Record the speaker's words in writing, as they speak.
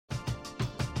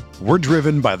We're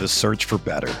driven by the search for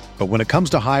better. But when it comes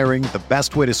to hiring, the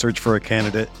best way to search for a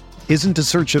candidate isn't to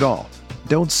search at all.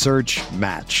 Don't search,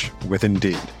 match with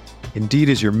Indeed. Indeed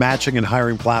is your matching and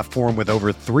hiring platform with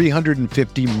over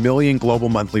 350 million global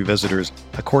monthly visitors,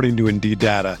 according to Indeed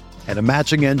data, and a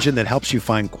matching engine that helps you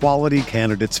find quality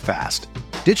candidates fast.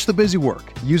 Ditch the busy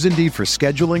work. Use Indeed for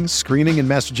scheduling, screening, and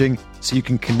messaging so you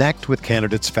can connect with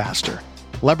candidates faster.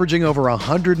 Leveraging over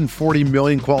 140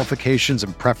 million qualifications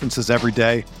and preferences every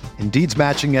day, Indeed's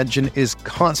matching engine is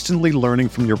constantly learning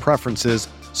from your preferences,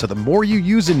 so the more you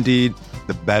use Indeed,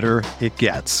 the better it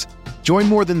gets. Join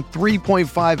more than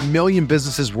 3.5 million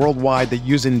businesses worldwide that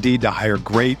use Indeed to hire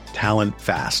great talent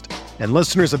fast. And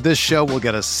listeners of this show will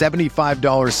get a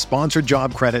 $75 sponsored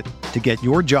job credit to get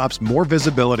your jobs more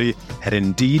visibility at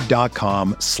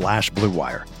Indeed.com/Blue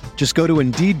Wire. Just go to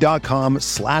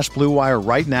Indeed.com/Blue Wire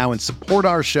right now and support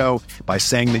our show by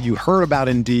saying that you heard about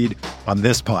Indeed on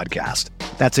this podcast.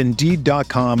 That's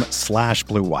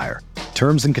Indeed.com/Blue Wire.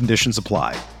 Terms and conditions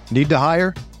apply. Need to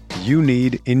hire? You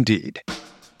need Indeed.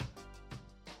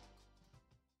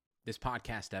 This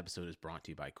podcast episode is brought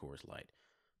to you by Coors Light.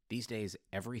 These days,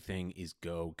 everything is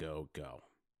go, go, go.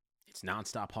 It's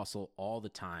nonstop hustle all the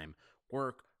time.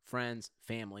 Work, friends,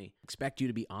 family, expect you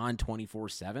to be on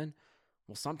 24/7.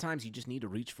 Well, sometimes you just need to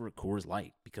reach for a Coors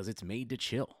Light because it's made to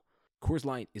chill. Coors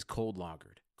Light is cold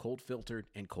lagered, cold filtered,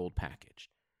 and cold packaged.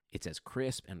 It's as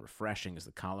crisp and refreshing as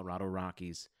the Colorado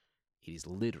Rockies. It is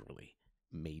literally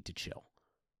made to chill.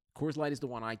 Coors Light is the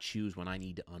one I choose when I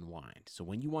need to unwind. So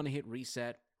when you want to hit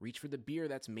reset, reach for the beer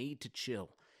that's made to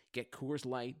chill. Get Coors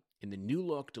Light in the new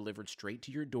look delivered straight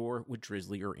to your door with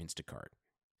Drizzly or Instacart.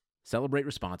 Celebrate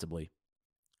responsibly.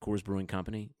 Coors Brewing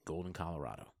Company, Golden,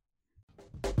 Colorado.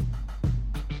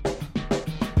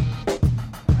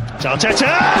 Arteta!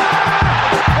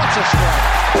 What a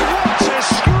strike! What a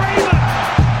screamer!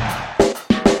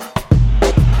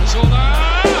 Zola!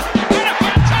 And a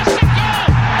fantastic goal!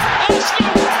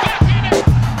 Arsenal back in it!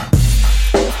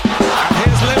 And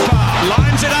here's Limpar,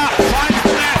 lines it up, finds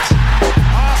the net.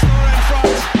 Arsenal are in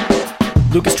front.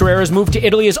 Lucas Torreira's move to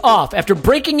Italy is off after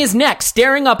breaking his neck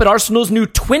staring up at Arsenal's new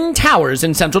Twin Towers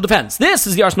in central defense. This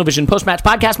is the Arsenal Vision post-match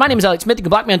podcast. My name is Elliot Smith. You can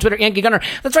block me on Twitter, Yankee Gunner.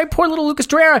 That's right, poor little Lucas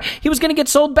Torreira. He was going to get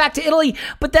sold back to Italy,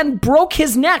 but then broke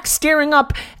his neck staring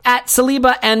up at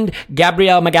Saliba and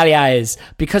Gabriel Magalhaes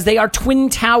because they are Twin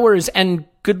Towers, and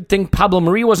good thing Pablo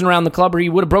Mari wasn't around the club or he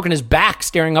would have broken his back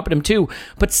staring up at him too.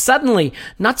 But suddenly,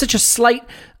 not such a slight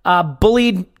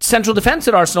bullied central defense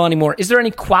at Arsenal anymore. Is there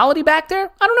any quality back there?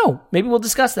 I don't know. Maybe we'll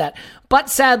discuss that. But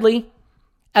sadly,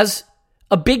 as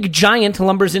a big giant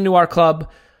lumbers into our club,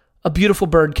 a beautiful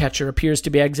bird catcher appears to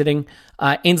be exiting.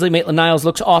 Ainsley Maitland-Niles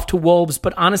looks off to Wolves,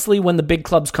 but honestly, when the big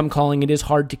clubs come calling, it is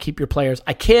hard to keep your players.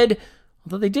 I kid,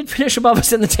 although they did finish above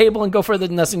us in the table and go further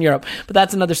than us in Europe. But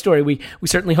that's another story. We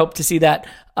certainly hope to see that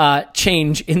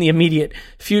change in the immediate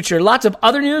future. Lots of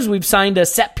other news. We've signed a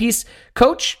set-piece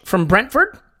coach from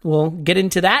Brentford. We'll get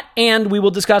into that, and we will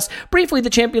discuss briefly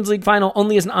the Champions League final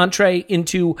only as an entree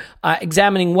into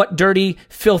examining what dirty,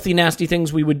 filthy, nasty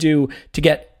things we would do to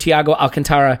get Thiago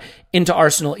Alcantara into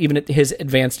Arsenal, even at his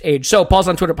advanced age. So, Paul's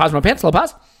on Twitter, Pause My Pants. Hello,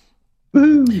 Pause.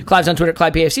 Woo. Clive's on Twitter,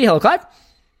 Clive PFC. Hello, Clive.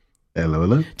 Hello,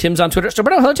 hello. Tim's on Twitter,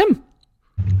 Roberto. Hello, Tim.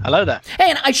 Hello there.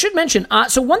 Hey, and I should mention,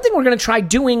 so one thing we're going to try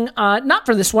doing, not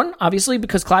for this one, obviously,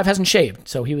 because Clive hasn't shaved.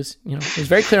 So he was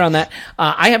very clear on that.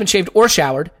 I haven't shaved or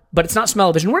showered, but it's not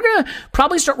smell-o-vision. We're going to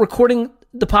probably start recording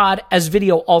the pod as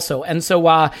video also. And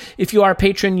so if you are a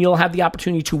patron, you'll have the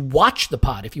opportunity to watch the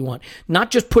pod if you want.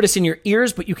 Not just put us in your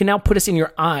ears, but you can now put us in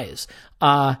your eyes.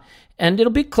 And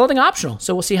it'll be clothing optional.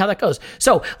 So we'll see how that goes.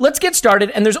 So let's get started.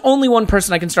 And there's only one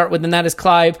person I can start with, and that is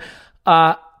Clive.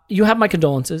 You have my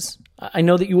condolences. I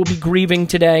know that you will be grieving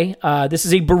today. This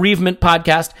is a bereavement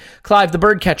podcast. Clive, the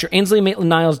bird catcher, Ainsley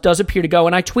Maitland-Niles, does appear to go.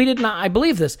 And I tweeted, and I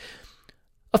believe this,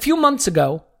 a few months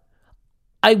ago,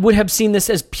 I would have seen this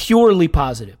as purely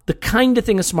positive. The kind of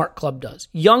thing a smart club does.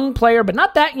 Young player, but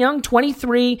not that young,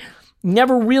 23,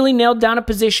 never really nailed down a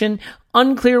position,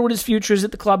 unclear what his future is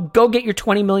at the club. Go get your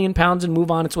 £20 million and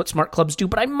move on. It's what smart clubs do.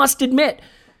 But I must admit,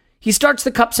 he starts the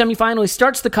cup semifinal. He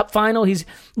starts the cup final. He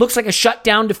looks like a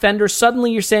shutdown defender.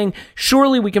 Suddenly you're saying,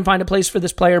 surely we can find a place for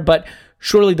this player, but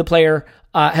surely the player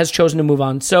has chosen to move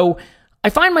on. So I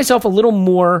find myself a little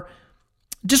more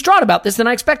distraught about this than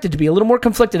I expected to be, a little more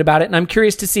conflicted about it, and I'm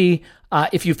curious to see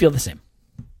if you feel the same.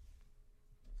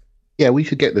 Yeah, we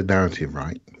should get the narrative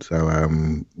right. So,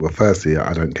 well, firstly,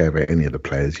 I don't care about any of the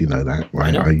players. You know that, right?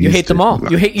 I know. You hate them all.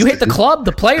 You hate the club,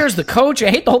 the players, the coach. You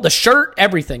hate the shirt,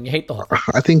 everything. You hate the whole thing.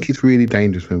 I think it's really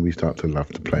dangerous when we start to love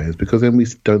the players because then we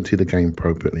don't see the game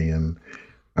appropriately. And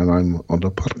and I'm on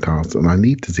a podcast, and I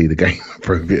need to see the game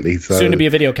appropriately. So soon to be a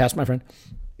video cast, my friend.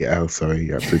 Yeah, oh, sorry,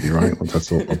 you're absolutely right. Once I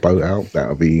sort my boat out,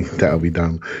 that'll be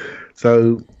done.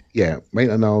 So yeah,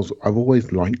 Maitland-Niles, I've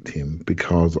always liked him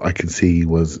because I can see he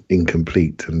was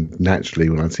incomplete, and naturally,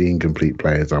 when I see incomplete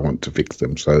players, I want to fix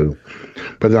them. So,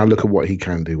 but then I look at what he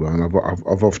can do well, and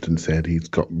I've often said he's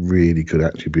got really good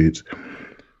attributes,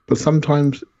 but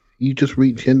sometimes you just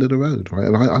reach the end of the road, right?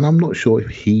 And I'm not sure if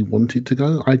he wanted to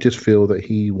go. I just feel that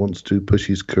he wants to push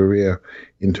his career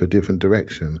into a different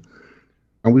direction.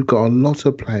 And we've got a lot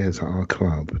of players at our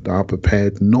club that are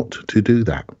prepared not to do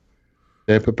that.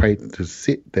 They're prepared to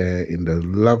sit there in the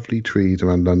lovely trees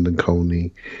around London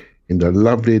Colney, in the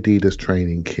lovely Adidas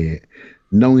training kit,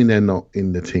 knowing they're not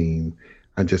in the team,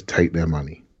 and just take their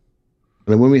money.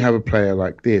 And then when we have a player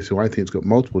like this, who I think has got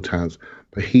multiple talents,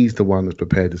 but he's the one that's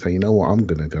prepared to say, you know what, I'm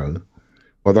going to go.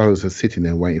 While those are sitting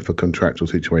there waiting for contractual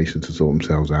situations to sort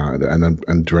themselves out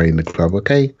and drain the club.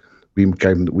 Okay, we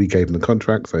gave him the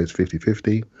contract, so it's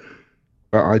 50-50.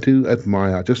 But I do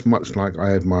admire, just much like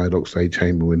I admired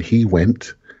Oxlade-Chamberlain when he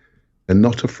went, and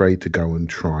not afraid to go and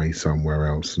try somewhere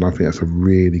else. And I think that's a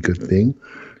really good thing.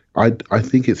 I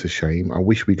think it's a shame. I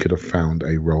wish we could have found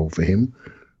a role for him.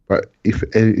 But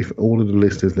if all of the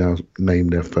listeners now name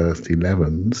their first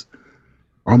 11s,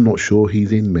 I'm not sure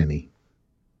he's in many.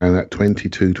 And at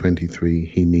 22, 23,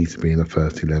 he needs to be in a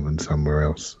first 11 somewhere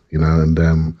else, you know.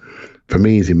 And for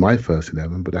me, he's in my first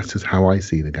 11, but that's just how I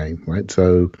see the game, right?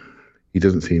 So he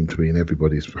doesn't seem to be in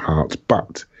everybody's hearts,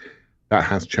 but that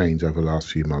has changed over the last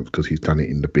few months because he's done it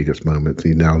in the biggest moments.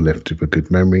 He's now left with a good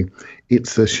memory.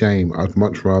 It's a shame. I'd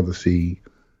much rather see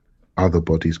other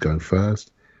bodies go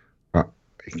first. But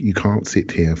you can't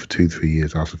sit here for 2-3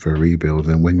 years asking for a rebuild,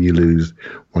 and when you lose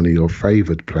one of your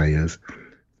favoured players,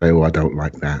 say, "Oh, I don't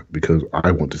like that," because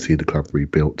I want to see the club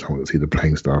rebuilt. I want to see the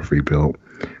playing staff rebuilt,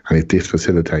 and if this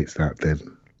facilitates that, then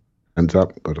hands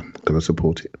up, gotta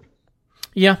support it.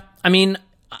 Yeah, I mean,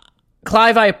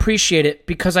 Clive, I appreciate it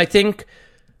because I think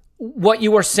what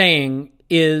you are saying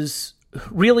is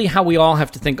really how we all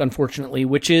have to think, unfortunately,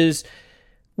 which is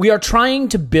we are trying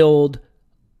to build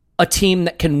a team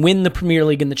that can win the Premier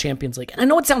League and the Champions League. And I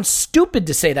know it sounds stupid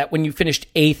to say that when you finished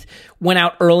 8th, went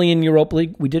out early in Europa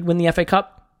League. We did win the FA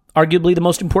Cup, arguably the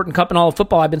most important cup in all of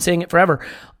football. I've been saying it forever.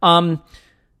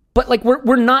 But like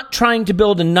we're not trying to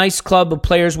build a nice club of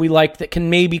players we like that can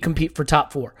maybe compete for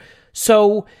top 4.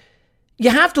 So you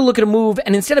have to look at a move,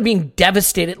 and instead of being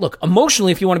devastated, look,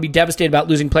 emotionally, if you want to be devastated about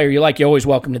losing a player you like, you're always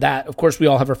welcome to that. Of course, we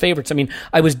all have our favorites. I mean,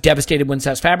 I was devastated when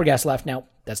Cesc Fabregas left. Now,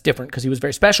 that's different because he was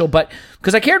very special, but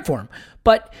because I cared for him.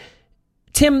 But,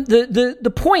 Tim,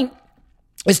 the point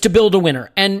is to build a winner.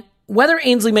 And whether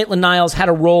Ainsley Maitland-Niles had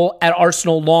a role at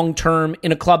Arsenal long-term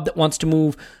in a club that wants to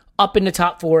move up into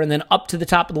top 4 and then up to the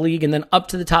top of the league and then up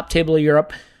to the top table of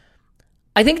Europe,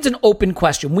 I think it's an open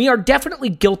question. We are definitely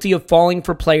guilty of falling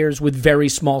for players with very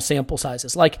small sample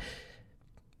sizes. Like,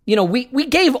 you know, we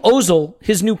gave Ozil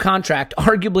his new contract,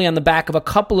 arguably on the back of a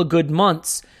couple of good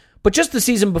months, but just the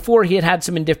season before he had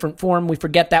some indifferent form. We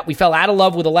forget that. We fell out of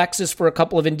love with Alexis for a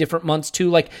couple of indifferent months too.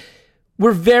 Like,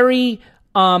 we're very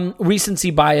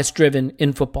recency bias driven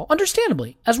in football,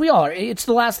 understandably, as we all are. It's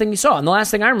the last thing you saw. And the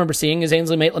last thing I remember seeing is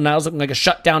Ainsley Maitland-Niles looking like a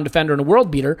shutdown defender and a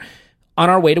world beater on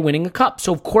our way to winning a cup.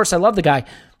 So, of course, I love the guy.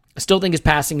 I still think his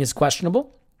passing is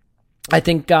questionable. I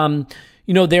think,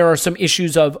 there are some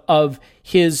issues of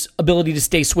his ability to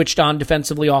stay switched on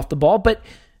defensively off the ball, but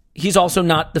he's also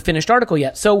not the finished article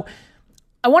yet. So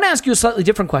I want to ask you a slightly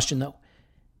different question, though.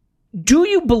 Do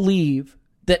you believe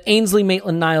that Ainsley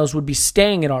Maitland-Niles would be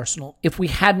staying at Arsenal if we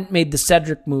hadn't made the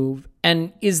Cedric move?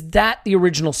 And is that the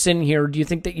original sin here? Or do you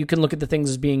think that you can look at the things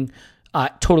as being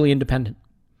totally independent?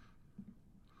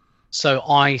 So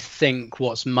I think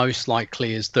what's most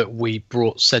likely is that we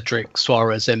brought Cedric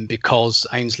Soares in because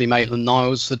Ainsley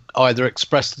Maitland-Niles had either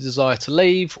expressed a desire to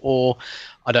leave, or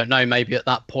I don't know, maybe at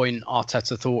that point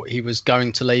Arteta thought he was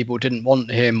going to leave or didn't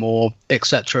want him, or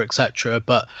etc. etc.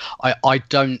 But I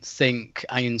don't think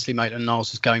Ainsley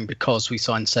Maitland-Niles is going because we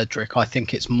signed Cedric. I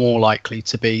think it's more likely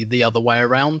to be the other way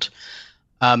around.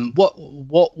 What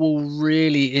will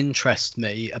really interest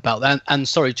me about that, and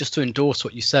sorry, just to endorse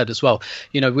what you said as well,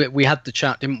 you know, we had the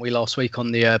chat, didn't we, last week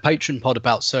on the Patreon pod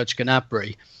about Serge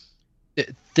Gnabry.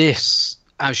 This,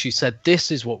 as you said, this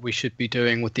is what we should be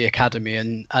doing with the academy.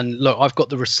 And look, I've got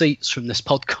the receipts from this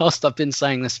podcast. I've been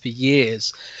saying this for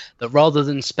years, that rather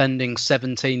than spending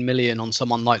 17 million on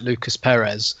someone like Lucas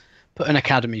Perez, put an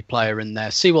academy player in there,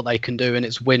 see what they can do, and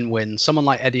it's win-win. Someone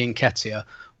like Eddie Nketiah,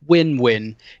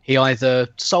 win-win. He either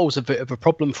solves a bit of a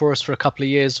problem for us for a couple of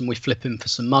years and we flip him for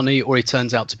some money, or he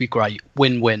turns out to be great.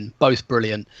 Win-win, both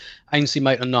brilliant. Ainsley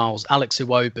Maitland-Niles, Alex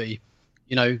Iwobi,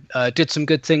 did some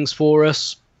good things for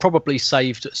us, probably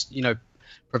saved us,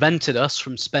 prevented us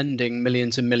from spending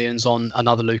millions and millions on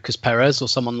another Lucas Perez or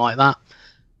someone like that.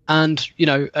 And,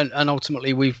 and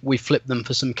ultimately we flipped them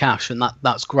for some cash, and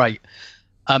that's great.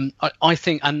 I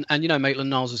think, and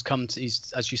Maitland-Niles has come to,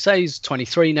 he's, as you say, he's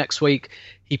 23 next week.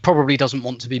 He probably doesn't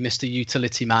want to be Mr.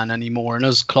 Utility Man anymore. And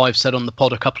as Clive said on the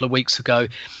pod a couple of weeks ago,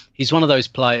 he's one of those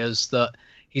players that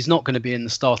he's not going to be in the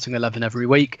starting 11 every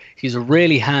week. He's a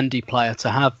really handy player to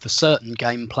have for certain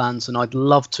game plans, and I'd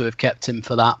love to have kept him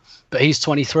for that. But he's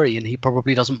 23 and he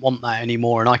probably doesn't want that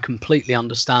anymore, and I completely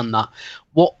understand that.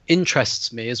 What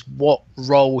interests me is what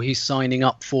role he's signing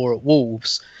up for at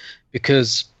Wolves,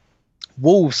 because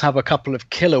Wolves have a couple of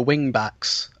killer wing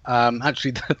backs.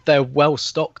 Actually, they're well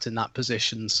stocked in that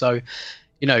position. So,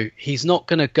 he's not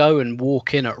going to go and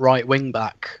walk in at right wing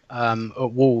back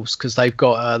at Wolves, because they've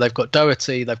got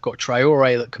Doherty, they've got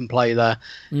Traore that can play there.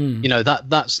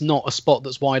 That's not a spot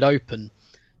that's wide open.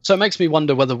 So it makes me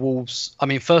wonder whether Wolves. I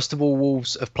mean, first of all,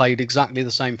 Wolves have played exactly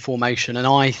the same formation, and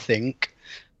I think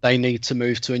they need to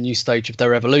move to a new stage of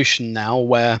their evolution now,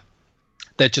 where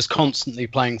they're just constantly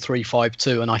playing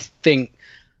 3-5-2, and I think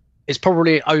it's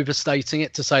probably overstating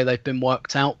it to say they've been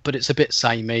worked out, but it's a bit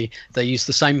samey. They use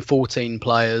the same 14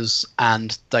 players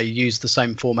and they use the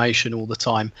same formation all the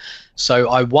time. So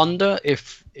I wonder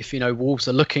if Wolves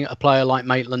are looking at a player like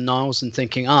Maitland-Niles and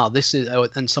thinking, this is,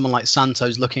 and someone like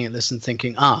Santos looking at this and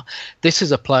thinking, this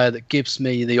is a player that gives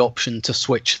me the option to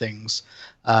switch things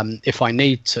if I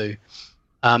need to.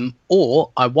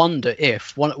 Or I wonder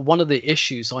if one of the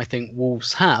issues I think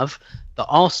Wolves have, that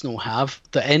Arsenal have,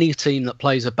 that any team that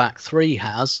plays a back three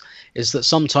has, is that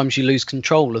sometimes you lose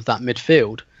control of that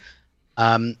midfield.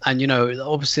 And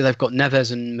obviously they've got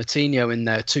Neves and Moutinho in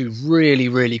there, two really,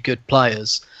 really good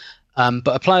players.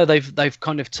 But a player they've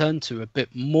kind of turned to a bit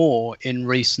more in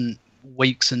recent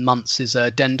weeks and months is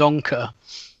Dendoncker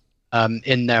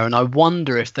in there. And I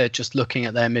wonder if they're just looking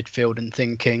at their midfield and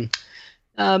thinking,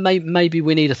 maybe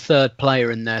we need a third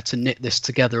player in there to knit this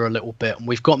together a little bit. And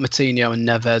we've got Moutinho and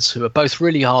Neves, who are both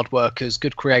really hard workers,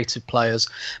 good creative players.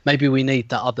 Maybe we need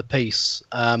that other piece.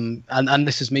 And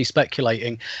this is me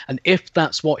speculating. And if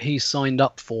that's what he's signed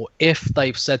up for, if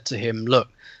they've said to him, look,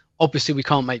 obviously we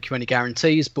can't make you any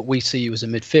guarantees, but we see you as a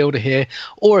midfielder here.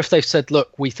 Or if they've said,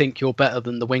 look, we think you're better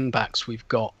than the wing backs we've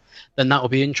got, then that will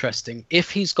be interesting. If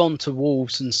he's gone to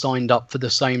Wolves and signed up for the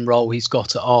same role he's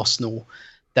got at Arsenal,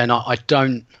 then I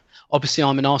don't. Obviously,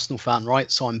 I'm an Arsenal fan,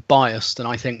 right? So I'm biased, and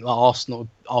I think that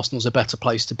Arsenal's a better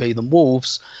place to be than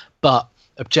Wolves. But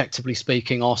objectively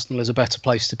speaking, Arsenal is a better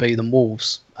place to be than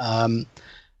Wolves. And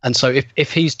so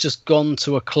if he's just gone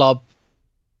to a club,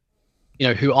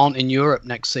 who aren't in Europe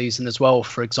next season as well,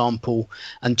 for example,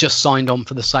 and just signed on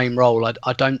for the same role,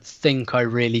 I don't think I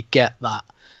really get that.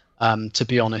 To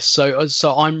be honest.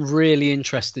 So I'm really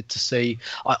interested to see.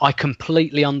 I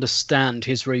completely understand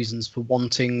his reasons for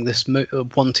wanting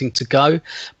to go,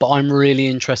 but I'm really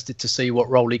interested to see what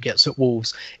role he gets at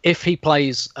Wolves. If he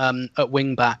plays at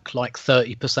wing back like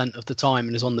 30% of the time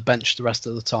and is on the bench the rest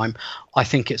of the time, I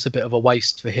think it's a bit of a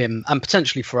waste for him and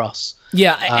potentially for us.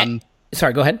 Yeah.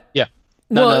 Sorry, go ahead. Yeah.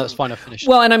 No, that's fine. I finished.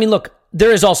 Well, and I mean, look,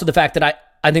 there is also the fact that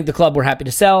I think the club were happy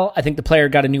to sell. I think the player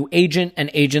got a new agent, and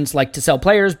agents like to sell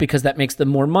players because that makes them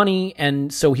more money.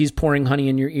 And so he's pouring honey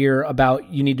in your ear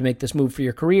about you need to make this move for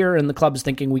your career. And the club is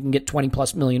thinking we can get 20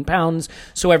 plus million pounds.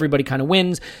 So everybody kind of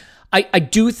wins. I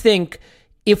do think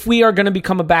if we are going to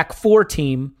become a back four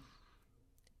team,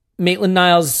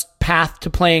 Maitland-Niles' path to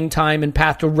playing time and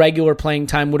path to regular playing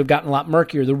time would have gotten a lot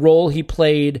murkier. The role he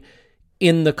played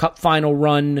in the cup final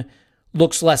run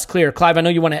looks less clear. Clive, I know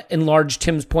you want to enlarge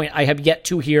Tim's point. I have yet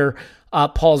to hear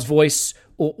Paul's voice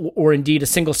or indeed a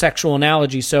single sexual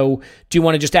analogy. So do you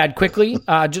want to just add quickly,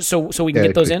 just so we can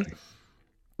get those in?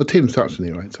 Well, Tim's touched on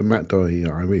it, right? So Matt Doherty,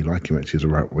 I really like him actually as a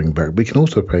right wing back. We can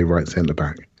also play right centre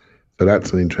back. So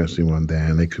that's an interesting one there,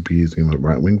 and they could be using him at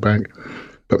right wing back.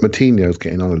 But Moutinho's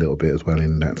getting on a little bit as well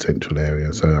in that central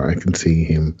area, so I can see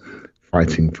him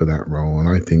fighting for that role. And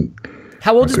I think...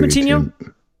 How old is Moutinho?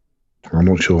 I'm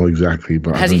not sure exactly,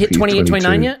 but has he hit 28,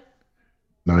 29 yet?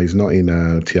 No, he's not in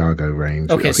Thiago range.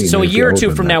 Okay, so a year or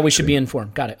two from now, we should be in for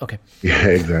him. Got it. Okay. Yeah,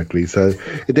 exactly. So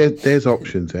there's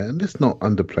options there, and let's not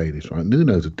underplay this, right?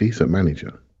 Nuno's a decent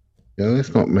manager.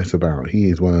 Let's not mess about. He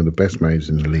is one of the best managers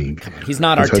in the league. He's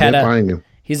not Arteta. So him.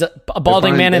 He's a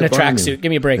balding man in a tracksuit.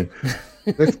 Give me a break.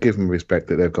 let's give him respect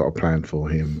that they've got a plan for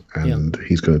him, and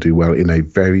he's going to do well in a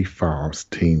very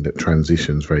fast team that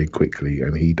transitions very quickly,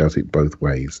 and he does it both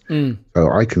ways.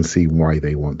 So I can see why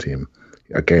they want him.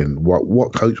 Again,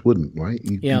 what coach wouldn't, right?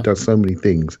 He does so many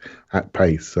things at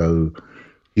pace, so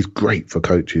he's great for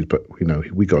coaches, but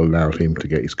we got to allow him to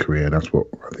get his career. That's what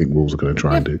I think Wolves are going to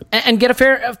try and do, and get a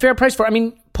fair price for it. I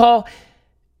mean, Paul,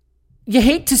 you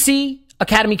hate to see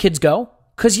academy kids go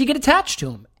because you get attached to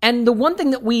them. And the one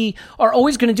thing that we are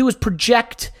always going to do is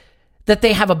project that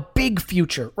they have a big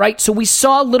future, right? So we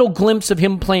saw a little glimpse of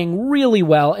him playing really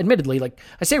well, admittedly, like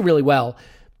I say really well.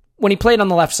 When he played on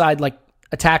the left side, like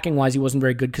attacking-wise, he wasn't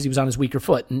very good because he was on his weaker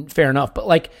foot, and fair enough. But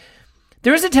like,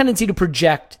 there is a tendency to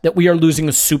project that we are losing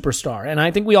a superstar. And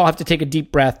I think we all have to take a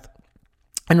deep breath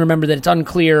and remember that it's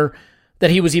unclear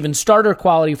that he was even starter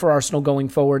quality for Arsenal going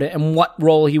forward and what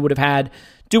role he would have had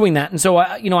doing that. And so,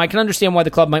 I can understand why the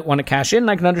club might want to cash in,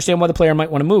 and I can understand why the player might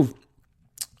want to move.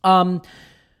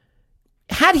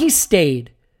 Had he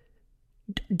stayed,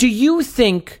 do you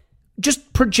think,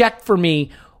 just project for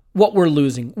me what we're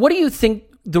losing, what do you think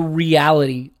the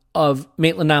reality of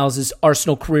Maitland-Niles'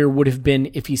 Arsenal career would have been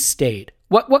if he stayed?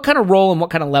 What kind of role and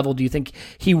what kind of level do you think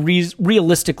he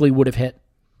realistically would have hit?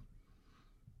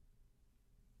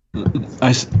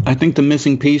 I think the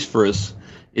missing piece for us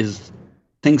is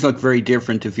things look very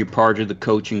different if you're part of the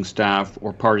coaching staff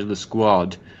or part of the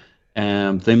squad.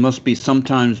 They must be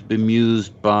sometimes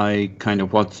bemused by kind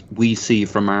of what we see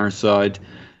from our side,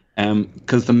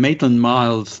 because the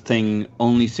Maitland-Niles thing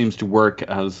only seems to work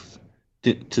as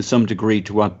to some degree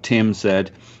to what Tim said,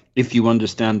 if you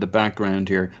understand the background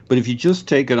here. But if you just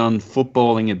take it on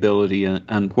footballing ability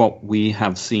and what we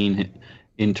have seen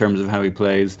in terms of how he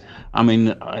plays, I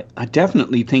mean, I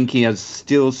definitely think he has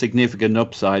still significant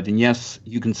upside. And yes,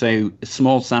 you can say a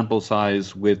small sample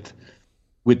size with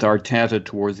Arteta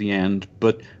towards the end,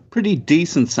 but pretty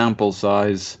decent sample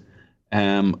size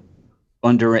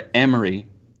under Emery.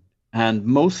 And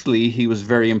mostly he was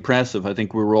very impressive. I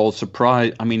think we were all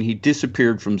surprised. I mean, he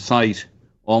disappeared from sight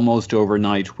almost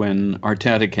overnight when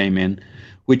Arteta came in,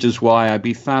 which is why I'd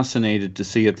be fascinated to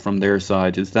see it from their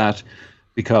side. Is that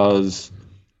because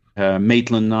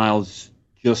Maitland-Niles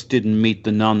just didn't meet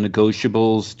the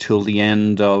non-negotiables till the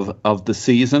end of the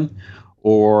season?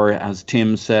 Or, as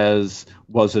Tim says,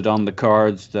 was it on the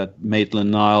cards that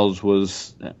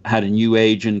Maitland-Niles had a new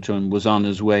agent and was on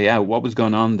his way out? What was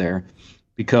going on there?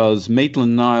 Because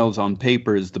Maitland-Niles on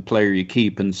paper is the player you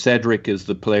keep, and Cedric is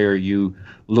the player you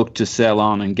look to sell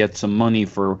on and get some money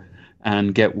for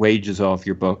and get wages off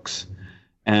your books.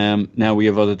 Now we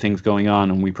have other things going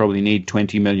on, and we probably need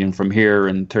 20 million from here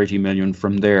and 30 million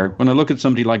from there. When I look at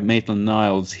somebody like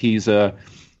Maitland-Niles, he's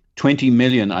 20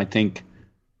 million, I think,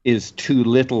 is too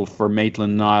little for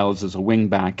Maitland-Niles as a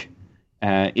wing-back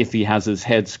if he has his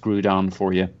head screwed on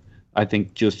for you. I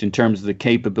think just in terms of the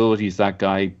capabilities that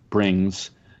guy brings,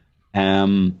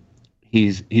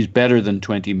 he's better than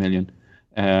 20 million.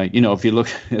 If you look,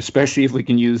 especially if we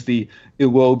can use the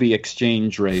Iwobi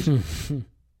exchange rate.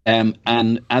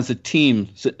 And as a team,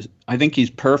 I think he's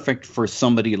perfect for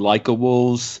somebody like a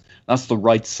Wolves. That's the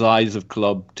right size of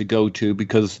club to go to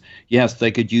because, yes,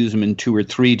 they could use him in 2 or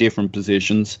 3 different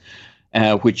positions,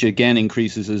 which again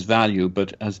increases his value.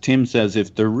 But as Tim says,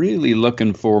 if they're really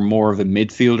looking for more of a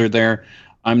midfielder there,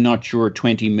 I'm not sure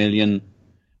 20 million.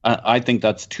 I think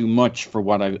that's too much for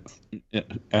what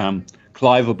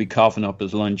Clive will be coughing up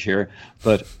his lunch here,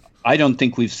 but I don't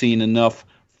think we've seen enough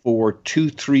for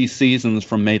 2-3 seasons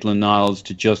from Maitland-Niles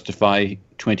to justify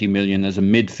 20 million as a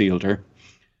midfielder.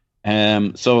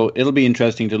 So it'll be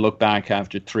interesting to look back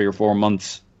after 3 or 4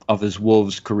 months of his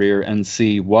Wolves career and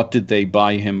see what did they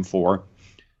buy him for.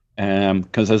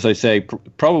 Because as I say,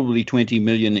 probably 20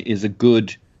 million is a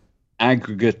good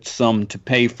aggregate sum to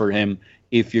pay for him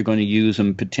if you're going to use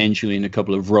him potentially in a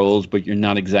couple of roles, but you're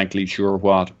not exactly sure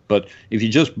what. But if you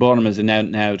just bought him as an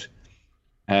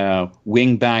out-and-out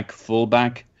wing-back,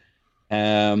 full-back,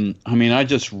 I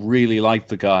just really like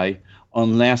the guy,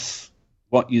 unless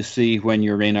what you see when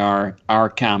you're in our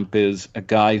camp is a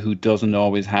guy who doesn't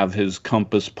always have his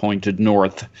compass pointed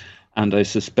north. And I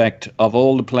suspect of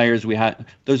all the players we had,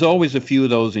 there's always a few of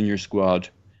those in your squad.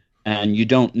 And you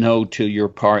don't know till you're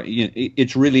part.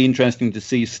 It's really interesting to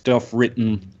see stuff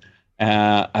written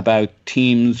about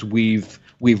teams we've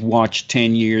watched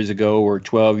 10 years ago or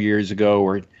 12 years ago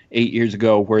or 8 years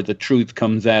ago, where the truth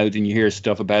comes out and you hear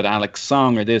stuff about Alex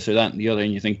Song or this or that and the other,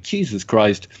 and you think, Jesus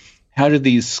Christ, how do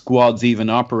these squads even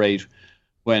operate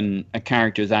when a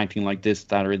character is acting like this,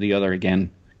 that, or the other? Again,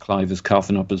 Clive is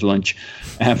coughing up his lunch.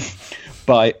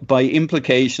 By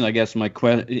implication, I guess my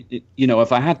question,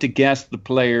 if I had to guess the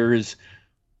players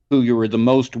who you were the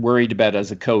most worried about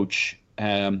as a coach,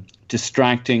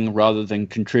 distracting rather than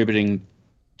contributing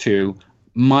to,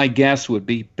 my guess would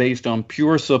be, based on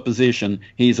pure supposition,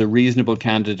 he's a reasonable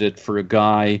candidate for a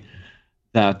guy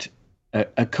that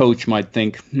a coach might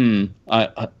think,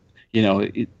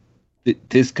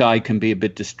 this guy can be a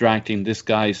bit distracting. This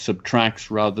guy subtracts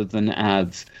rather than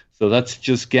adds. So that's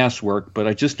just guesswork, but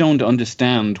I just don't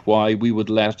understand why we would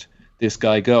let this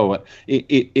guy go.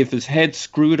 If his head's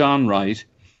screwed on right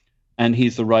and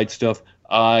he's the right stuff,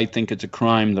 I think it's a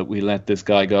crime that we let this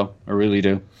guy go. I really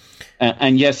do.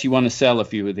 And yes, you want to sell a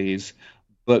few of these,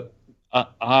 but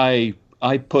I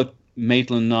put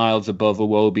Maitland-Niles above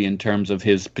Iwobi in terms of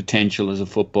his potential as a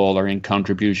footballer in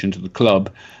contribution to the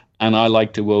club, and I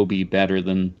liked Iwobi better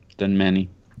than many.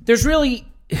 There's really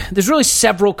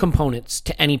several components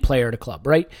to any player at a club,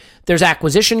 right? There's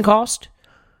acquisition cost,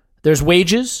 there's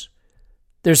wages,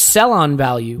 there's sell-on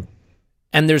value,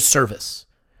 and there's service.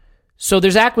 So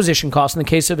there's acquisition cost. In the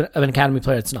case of an academy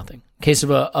player, it's nothing. In the case of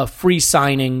a free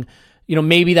signing,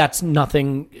 maybe that's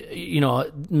nothing,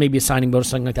 maybe a signing bonus,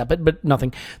 something like that, but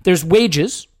nothing. There's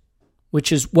wages,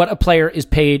 which is what a player is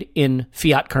paid in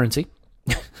fiat currency.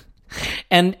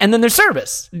 And then there's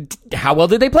service. How well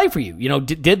did they play for you?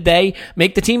 Did they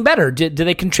make the team better? Did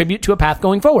they contribute to a path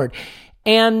going forward?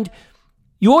 And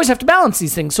you always have to balance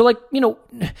these things. So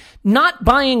not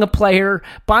buying a player,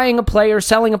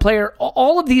 selling a player,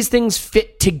 all of these things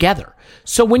fit together.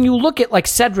 So when you look at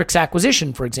Cedric's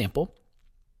acquisition, for example,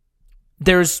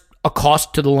 there's a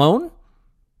cost to the loan.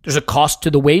 There's a cost to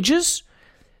the wages.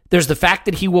 There's the fact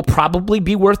that he will probably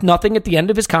be worth nothing at the end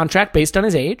of his contract based on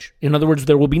his age. In other words,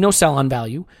 there will be no sell-on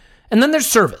value. And then there's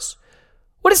service.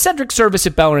 What is Cedric's service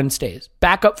if Bellerin stays?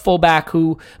 Backup fullback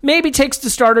who maybe takes the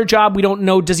starter job. We don't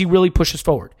know. Does he really push us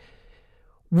forward?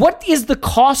 What is the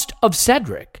cost of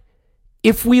Cedric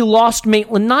if we lost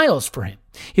Maitland-Niles for him?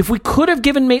 If we could have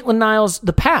given Maitland-Niles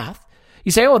the path,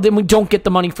 you say, then we don't get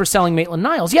the money for selling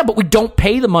Maitland-Niles. Yeah, but we don't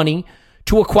pay the money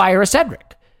to acquire a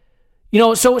Cedric.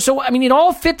 So I mean, it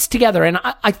all fits together. And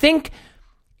I think,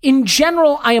 in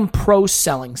general, I am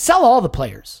pro-selling. Sell all the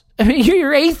players. I mean,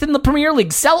 you're 8th in the Premier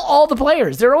League. Sell all the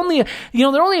players. There are only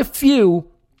a few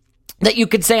that you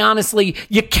could say, honestly,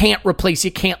 you can't replace,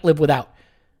 you can't live without.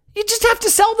 You just have to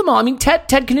sell them all. I mean, Ted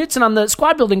Knutson on the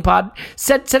Squad Building Pod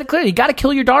said it clearly. You got to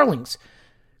kill your darlings.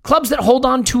 Clubs that hold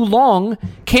on too long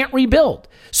can't rebuild.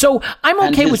 So I'm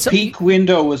okay with... his peak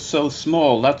window was so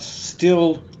small. That's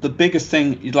still the biggest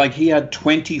thing. He had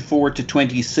 24 to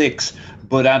 26,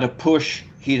 but at a push,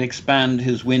 he'd expand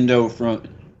his window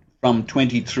from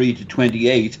 23 to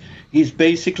 28. He's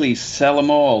basically sell them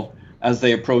all as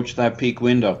they approach that peak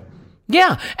window.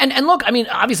 Yeah, and look, I mean,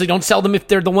 obviously don't sell them if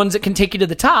they're the ones that can take you to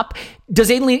the top. Does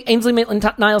Ainsley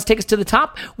Maitland-Niles take us to the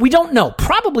top? We don't know.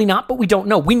 Probably not, but we don't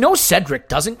know. We know Cedric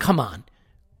doesn't. Come on.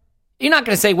 You're not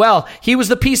going to say, well, he was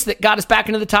the piece that got us back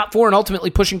into the top 4 and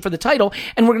ultimately pushing for the title,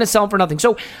 and we're going to sell him for nothing.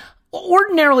 So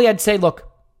ordinarily I'd say, look,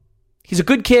 he's a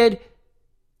good kid.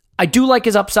 I do like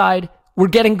his upside. We're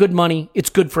getting good money. It's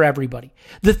good for everybody.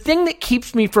 The thing that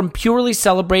keeps me from purely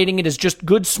celebrating it as just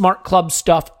good, smart club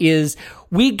stuff is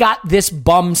we got this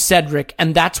bum Cedric,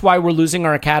 and that's why we're losing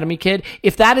our academy kid.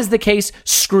 If that is the case,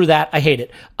 screw that. I hate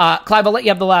it. Clive, I'll let you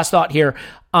have the last thought here.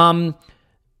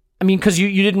 Because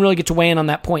you didn't really get to weigh in on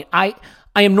that point. I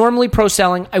am normally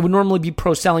pro-selling. I would normally be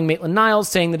pro-selling Maitland-Niles,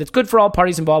 saying that it's good for all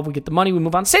parties involved. We get the money, we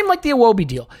move on. Same like the Iwobi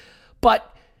deal. But,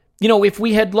 if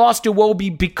we had lost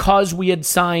Iwobi because we had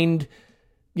signed,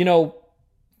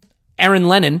 Aaron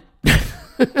Lennon,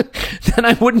 then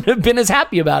I wouldn't have been as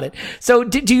happy about it. So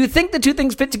do you think the two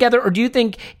things fit together, or do you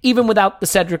think even without the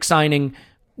Cedric signing,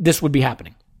 this would be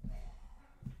happening?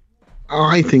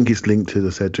 I think it's linked to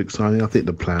the Cedric signing. I think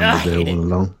the plan was there all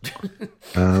along.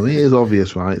 It is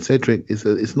obvious, right? Cedric, it's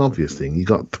an obvious thing. You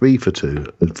got 3 for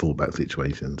 2 in fullback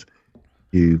situations.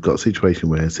 You've got a situation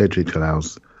where Cedric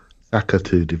allows Saka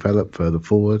to develop further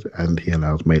forward, and he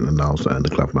allows Maitland-Niles to earn the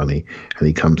club money, and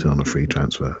he comes in on a free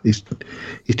transfer. It's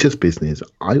just business.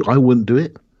 I wouldn't do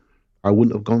it. I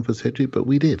wouldn't have gone for Cedric, but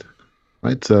we did.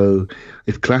 Right? So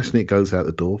if Kalashnik goes out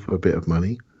the door for a bit of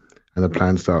money, and the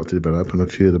plan starts to develop, and a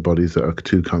few of the bodies that are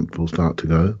too comfortable start to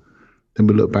go, then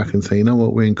we look back and say, you know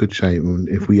what, we're in good shape. And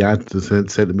if we add the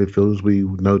centre midfielders we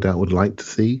no doubt would like to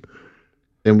see,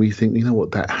 then we think, you know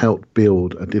what, that helped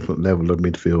build a different level of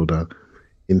midfielder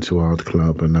into our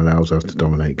club and allows us to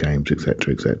dominate games,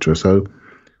 etc., etc. So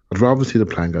I'd rather see the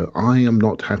plan go. I am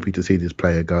not happy to see this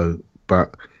player go,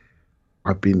 but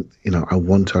I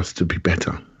want us to be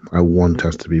better. I want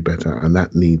us to be better, and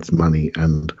that needs money,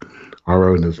 and our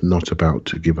owner's not about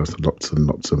to give us lots and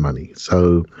lots of money.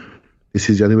 So this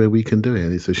is the only way we can do it.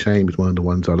 And it's a shame. It's one of the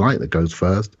ones I like that goes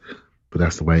first, but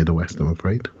that's the way of the West, I'm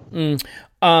afraid.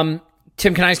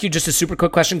 Tim, can I ask you just a super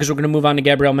quick question because we're going to move on to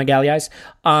Gabriel Magalhães?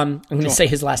 I'm going to say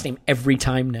his last name every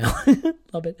time now.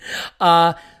 Love it.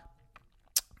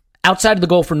 Outside of the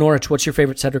goal for Norwich, what's your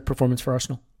favorite Cedric performance for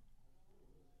Arsenal?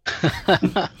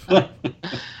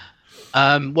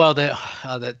 Well,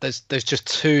 there's just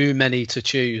too many to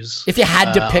choose. If you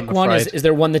had to pick one, is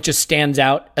there one that just stands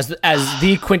out as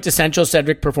the quintessential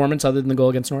Cedric performance other than the goal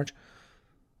against Norwich?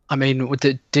 I mean,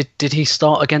 did he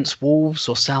start against Wolves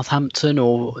or Southampton?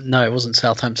 Or no, it wasn't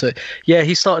Southampton. Yeah,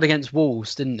 he started against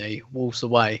Wolves, didn't he? Wolves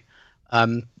away,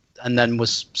 and then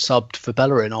was subbed for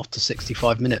Bellerin after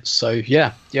 65 minutes. So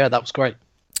yeah, that was great.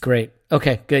 Great.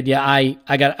 Okay, good. Yeah, I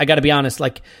got to be honest.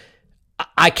 Like,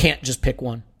 I can't just pick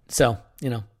one. So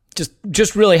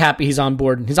just really happy he's on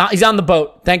board. He's on the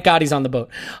boat. Thank God he's on the boat.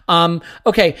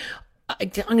 Okay. I'm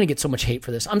going to get so much hate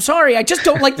for this. I'm sorry. I just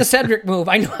don't like the Cedric move.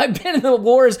 I know I've been in the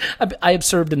wars. I have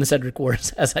served in the Cedric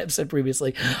wars, as I've said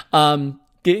previously. Block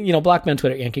me on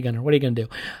Twitter, Yankee Gunner. What are you going to do?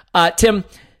 Tim,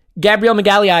 Gabriel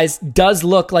Magalhães does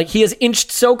look like he has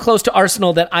inched so close to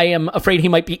Arsenal that I am afraid he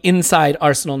might be inside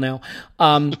Arsenal now,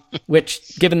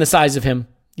 which, given the size of him,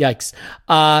 yikes.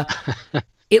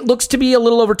 It looks to be a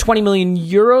little over 20 million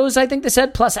euros, I think they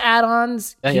said, plus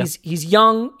add-ons. Yeah, he's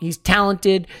young. He's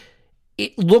talented.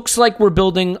 It looks like we're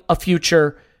building a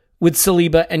future with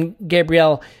Saliba and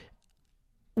Gabriel.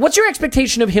 What's your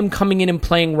expectation of him coming in and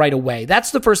playing right away? That's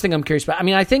the first thing I'm curious about. I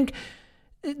mean, I think...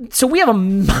 So we have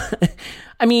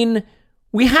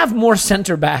we have more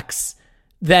center backs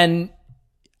than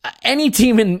any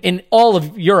team in all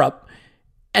of Europe.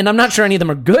 And I'm not sure any of them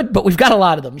are good, but we've got a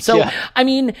lot of them. So, yeah. I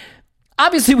mean...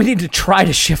 Obviously, we need to try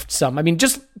to shift some. I mean,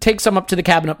 just take some up to the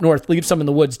cabin up north, leave some in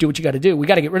the woods, do what you got to do. We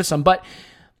got to get rid of some. But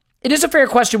it is a fair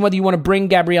question whether you want to bring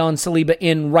Gabriel and Saliba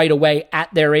in right away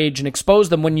at their age and expose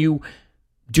them when you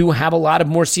do have a lot of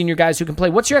more senior guys who can play.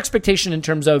 What's your expectation in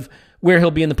terms of where he'll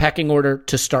be in the pecking order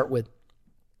to start with?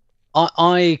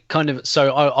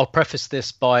 I'll preface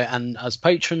this by, and as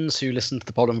patrons who listen to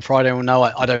the pod on Friday will know,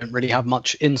 I don't really have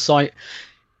much insight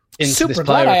into this player at all. Super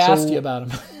glad I asked you about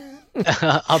him.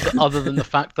 other than the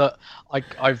fact that I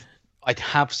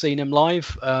have seen him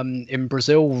live in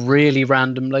Brazil really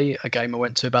randomly, a game I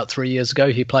went to about 3 years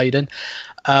ago he played in,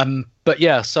 but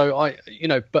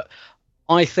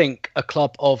I think a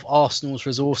club of Arsenal's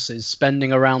resources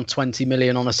spending around 20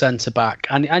 million on a centre back,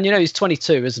 and he's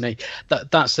 22, isn't he?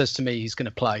 That says to me he's going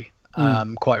to play,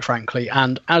 quite frankly.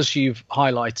 And as you've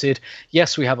highlighted,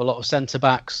 yes, we have a lot of centre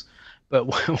backs. But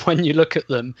when you look at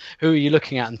them, who are you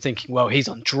looking at and thinking, well, he's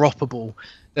undroppable.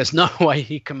 There's no way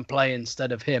he can play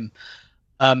instead of him.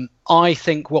 I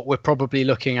think what we're probably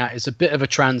looking at is a bit of a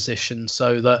transition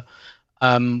so that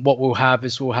what we'll have,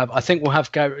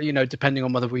 depending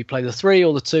on whether we play the 3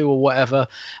 or the 2 or whatever.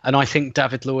 And I think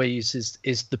David Luiz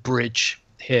is the bridge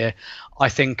here. I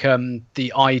think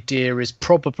the idea is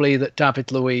probably that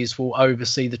David Luiz will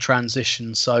oversee the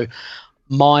transition. So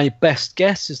my best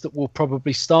guess is that we'll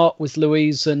probably start with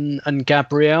Luiz and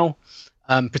Gabriel,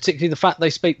 particularly the fact they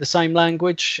speak the same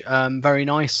language. Very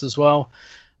nice as well.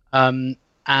 And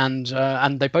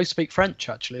they both speak French,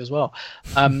 actually, as well.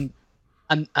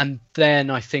 And then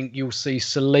I think you'll see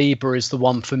Saliba is the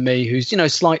one for me who's,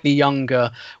 slightly younger,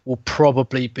 will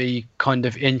probably be kind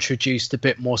of introduced a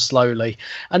bit more slowly.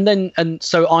 And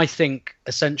so I think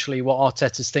essentially what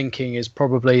Arteta's thinking is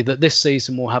probably that this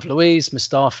season we'll have Luiz,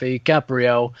 Mustafi,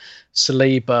 Gabriel,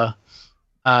 Saliba,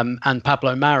 and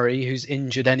Pablo Mari, who's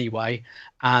injured anyway,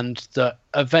 and that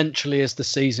eventually as the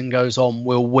season goes on,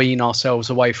 we'll wean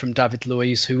ourselves away from David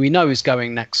Luiz, who we know is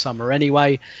going next summer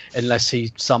anyway, unless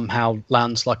he somehow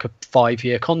lands like a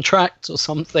 5-year contract or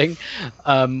something,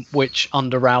 which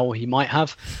under Raul he might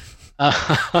have.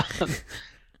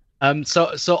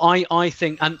 So I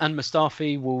think, and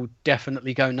Mustafi will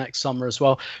definitely go next summer as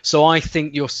well. So I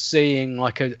think you're seeing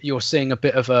a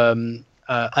bit of a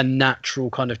natural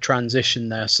kind of transition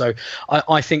there. So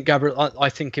I think Gabriel, I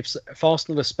think if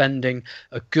Arsenal are spending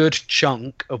a good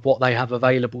chunk of what they have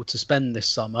available to spend this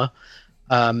summer,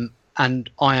 and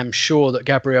I am sure that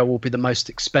Gabriel will be the most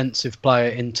expensive player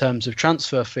in terms of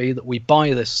transfer fee that we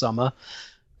buy this summer,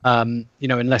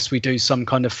 unless we do some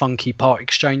kind of funky part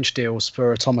exchange deals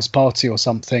for a Thomas Partey or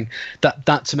something.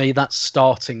 That to me, that's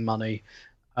starting money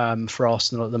for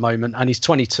Arsenal at the moment, and he's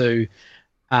 22.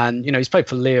 And he's played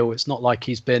for Lille. It's not like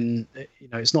he's been,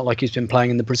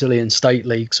 playing in the Brazilian state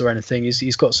leagues or anything.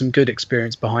 He's got some good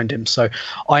experience behind him. So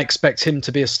I expect him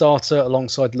to be a starter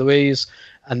alongside Luiz.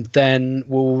 and then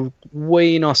we'll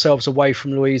wean ourselves away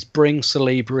from Luiz, bring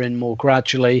Saliba in more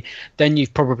gradually. Then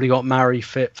you've probably got Mari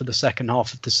fit for the second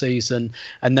half of the season,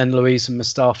 and then Luiz and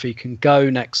Mustafi can go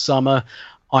next summer.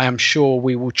 I am sure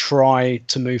we will try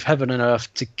to move heaven and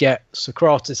earth to get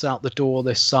Socrates out the door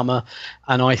this summer.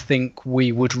 And I think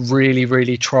we would really,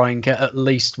 really try and get at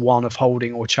least one of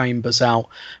Holding or Chambers out.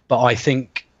 But I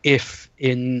think if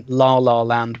in La La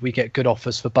Land we get good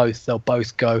offers for both, they'll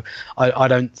both go. I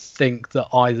don't think that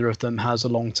either of them has a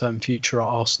long-term future at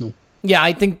Arsenal. Yeah,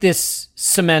 I think this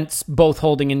cements both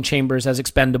Holding and Chambers as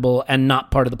expendable and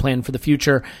not part of the plan for the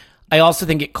future. I also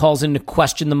think it calls into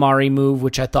question the Mari move,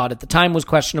 which I thought at the time was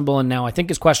questionable and now I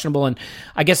think is questionable. And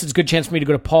I guess it's a good chance for me to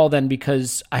go to Paul then,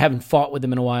 because I haven't fought with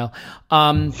him in a while.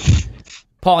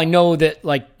 Paul, I know that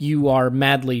like you are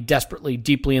madly, desperately,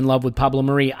 deeply in love with Pablo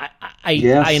Mari. I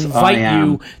invite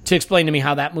you to explain to me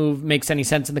how that move makes any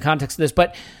sense in the context of this.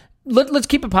 But let's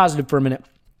keep it positive for a minute.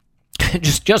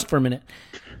 just for a minute.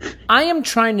 I am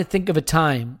trying to think of a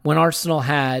time when Arsenal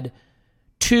had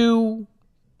two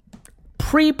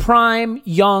pre-prime,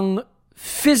 young,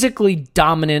 physically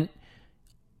dominant,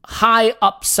 high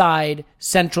upside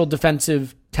central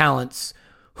defensive talents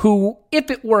who,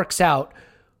 if it works out,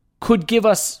 could give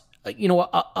us,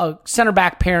 a center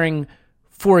back pairing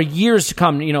for years to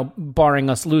come, barring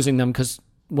us losing them, because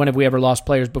when have we ever lost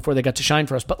players before they got to shine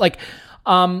for us? But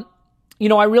I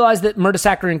realized that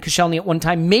Mertesacker and Koscielny at one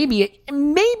time, maybe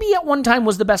at one time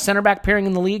was the best center back pairing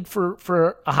in the league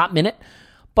for a hot minute,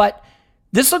 but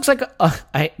this looks like,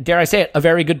 dare I say it, a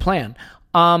very good plan.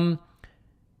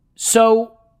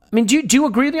 So, I mean, do you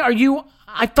agree with me?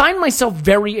 I find myself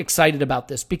very excited about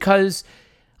this because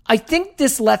I think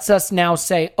this lets us now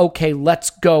say, okay, let's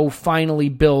go finally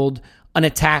build an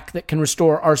attack that can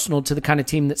restore Arsenal to the kind of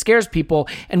team that scares people,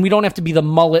 and we don't have to be the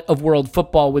mullet of world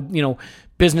football with,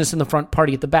 business in the front,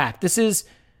 party at the back. This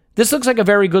looks like a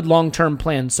very good long-term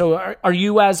plan. So are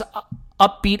you as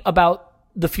upbeat about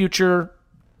the future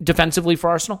defensively for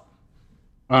Arsenal?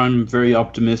 I'm very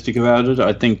optimistic about it.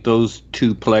 I think those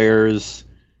two players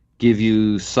give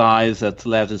you size,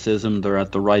 athleticism. They're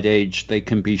at the right age. They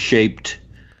can be shaped.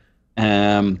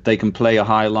 They can play a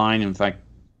high line. In fact,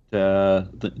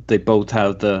 they both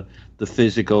have the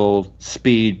physical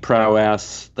speed,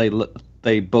 prowess.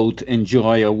 They both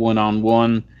enjoy a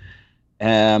one-on-one,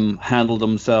 handle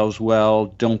themselves well,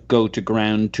 don't go to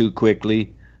ground too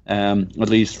quickly. At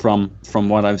least from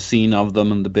what I've seen of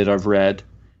them and the bit I've read.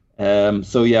 I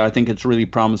think it's really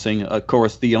promising. Of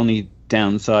course, the only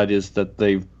downside is that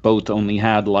they've both only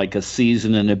had like a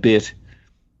season and a bit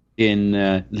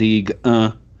in Ligue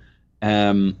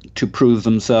 1 to prove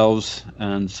themselves,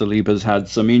 and Saliba's had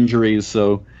some injuries,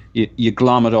 so you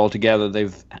glom it all together.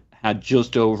 They've had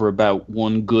just over about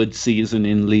one good season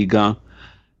in Ligue 1.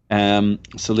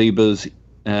 Saliba's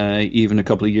even a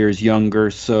couple of years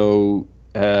younger, so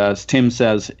as Tim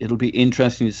says, it'll be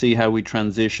interesting to see how we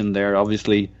transition there.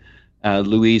 Obviously,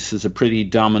 Luiz is a pretty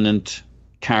dominant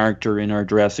character in our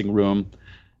dressing room,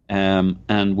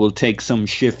 and will take some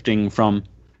shifting from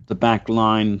the back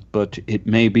line, but it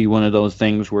may be one of those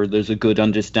things where there's a good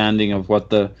understanding of what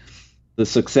the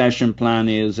succession plan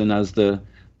is, and as the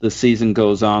season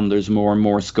goes on, there's more and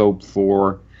more scope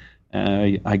for,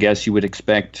 I guess you would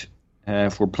expect,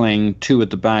 if we're playing two at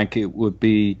the back, it would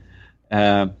be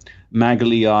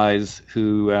Magali Eyes,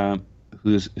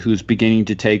 who's beginning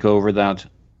to take over that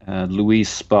Luiz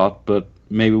spot, but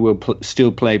maybe we'll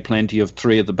still play plenty of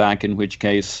three at the back, in which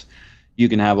case you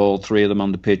can have all three of them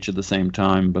on the pitch at the same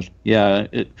time. But yeah,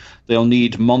 they'll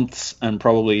need months and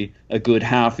probably a good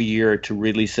half a year to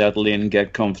really settle in and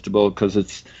get comfortable,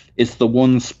 because it's the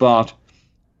one spot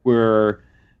where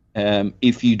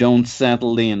if you don't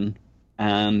settle in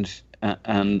and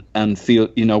feel,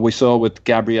 we saw with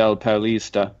Gabriel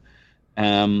Paulista,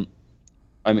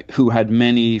 who had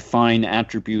many fine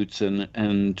attributes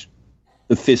and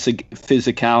the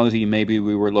physicality maybe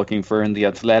we were looking for, and the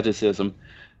athleticism.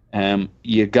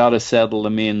 You got to settle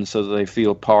them in so that they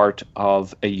feel part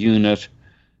of a unit,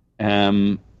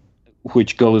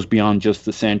 which goes beyond just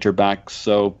the centre backs.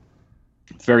 So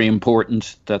it's very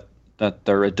important that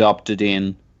they're adopted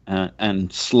in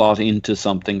and slot into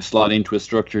a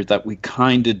structure that we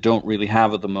kind of don't really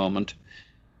have at the moment.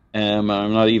 I'm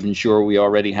not even sure we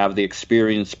already have the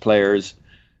experienced players.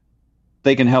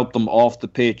 They can help them off the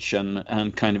pitch and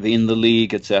kind of in the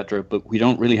league, etc. But we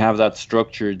don't really have that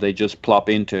structure. They just plop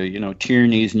into,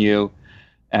 Tierney's new,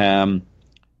 Bellerin's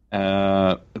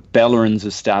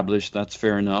established. That's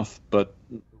fair enough. But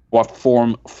what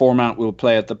format we'll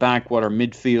play at the back, what our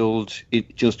midfield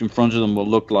just in front of them will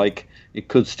look like, it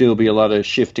could still be a lot of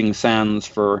shifting sands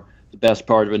for the best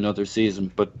part of another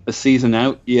season. But a season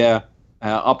out,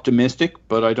 optimistic,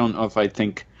 but I don't know if I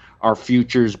think our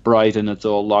future's bright and it's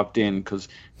all locked in, because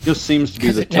it just seems to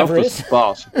be the toughest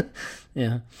spot.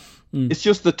 Yeah. It's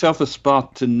just the toughest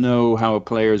spot to know how a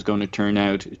player is going to turn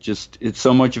out. It's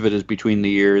so much of it is between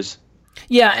the ears.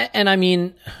 Yeah, and I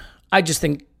mean, I just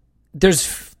think there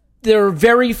are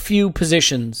very few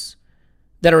positions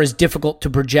that are as difficult to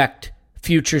project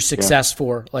future success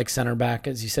for, like center back,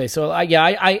 as you say. So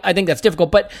I think that's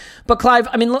difficult. But Clive,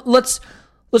 I mean, let's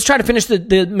try to finish the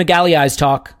Magalhaes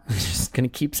talk. I'm just going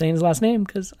to keep saying his last name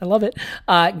because I love it.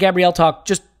 Gabriel talk,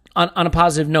 just on a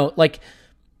positive note. Like,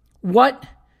 what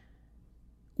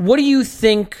do you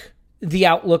think the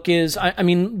outlook is? I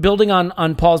mean, building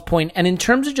on Paul's point, and in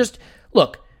terms of just,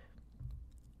 look,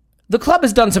 the club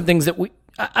has done some things that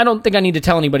I don't think I need to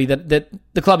tell anybody that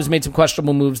the club has made some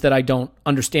questionable moves that I don't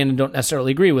understand and don't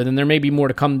necessarily agree with, and there may be more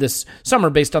to come this summer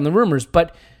based on the rumors,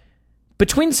 but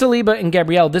between Saliba and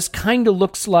Gabriel, this kind of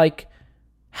looks like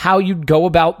how you'd go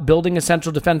about building a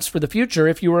central defense for the future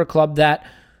if you were a club that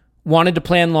wanted to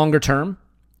plan longer term,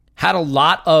 had a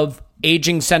lot of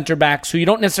aging center backs who you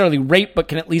don't necessarily rate, but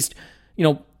can at least,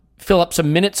 fill up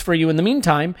some minutes for you in the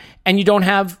meantime, and you don't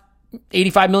have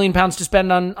 £85 million to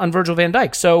spend on Virgil van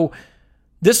Dijk. So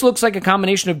this looks like a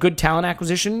combination of good talent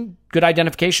acquisition, good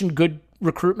identification, good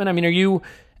recruitment. I mean, are you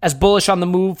as bullish on the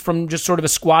move from just sort of a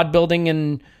squad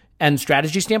building and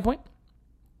strategy standpoint?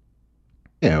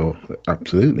 Yeah, well,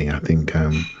 absolutely. I think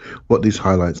what this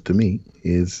highlights to me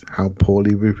is how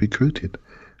poorly we've recruited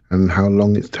and how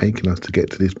long it's taken us to get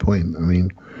to this point. I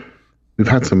mean, we've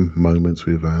had some moments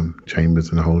with Chambers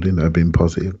and Holding that have been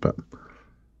positive, but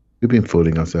we've been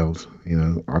fooling ourselves.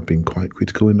 I've been quite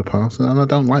critical in the past, and I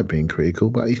don't like being critical,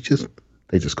 but they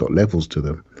just got levels to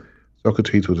them.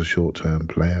 Socrates was a short-term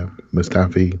player.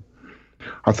 Mustafi,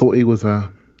 I thought he was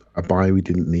a buy we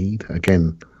didn't need.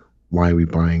 Again, why are we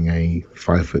buying a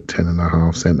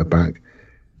 5'10.5" centre-back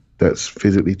that's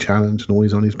physically challenged and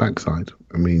always on his backside?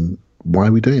 I mean, why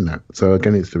are we doing that? So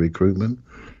again, it's the recruitment.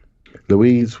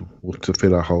 Luiz was to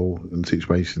fill a hole in the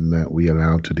situation that we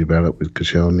allowed to develop with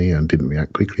Koscielny and didn't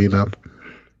react quickly enough.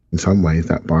 In some ways,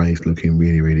 that buy is looking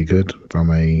really, really good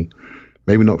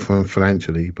maybe not from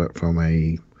financially, but from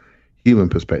a human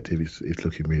perspective, it's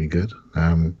looking really good.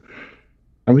 And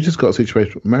we just got a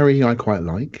situation. Murray, I quite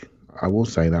like. I will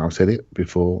say that. I've said it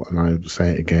before, and I'll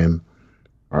say it again.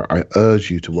 I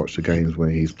urge you to watch the games where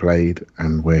he's played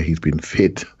and where he's been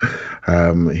fit.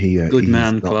 Good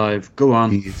man, Clive. Go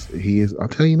on. He is. I'll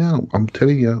tell you now. I'm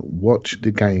telling you. Watch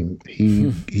the game.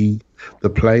 The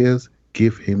players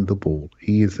give him the ball.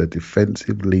 He is a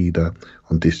defensive leader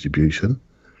on distribution.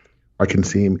 I can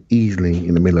see him easily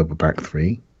in the middle of a back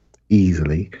three.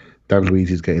 Easily. David Luiz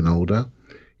is getting older.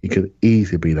 He could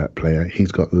easily be that player.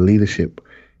 He's got leadership.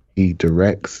 He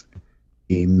directs.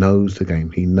 He knows the game.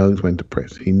 He knows when to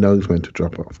press. He knows when to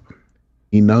drop off.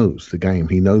 He knows the game.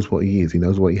 He knows what he is. He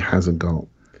knows what he hasn't got.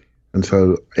 And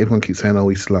so everyone keeps saying, oh,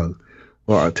 he's slow.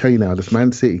 Well, I'll tell you now, this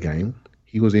Man City game,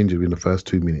 he was injured in the first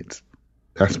 2 minutes.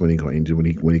 That's when he got injured.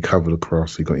 When he covered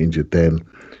across, he got injured then.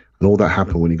 And all that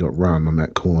happened when he got run on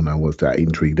that corner was that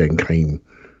injury then came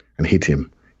and hit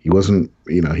him. He wasn't,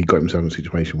 he got himself in a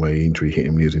situation where injury hit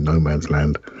him and he was in no man's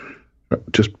land.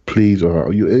 Just please,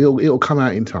 it'll come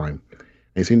out in time.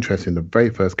 It's interesting, the very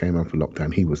first game after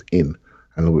lockdown, he was in,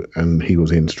 and he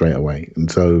was in straight away. And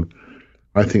so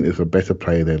I think there's a better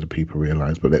player there than people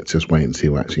realise, but let's just wait and see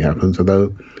what actually happens.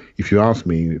 Although, if you ask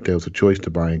me, if there was a choice to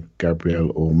buy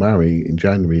Gabriel or Murray in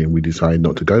January and we decide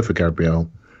not to go for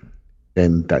Gabriel,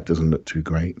 then that doesn't look too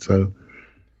great. So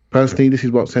personally, this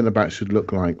is what centre-backs should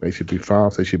look like. They should be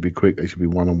fast, they should be quick, they should be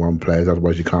one-on-one players,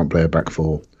 otherwise you can't play a back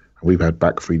four. We've had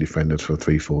back three defenders for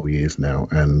 3-4 years now,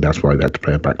 and that's why they had to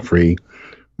play a back three,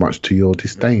 much to your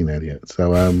disdain, Elliot.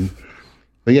 So,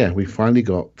 but yeah, we finally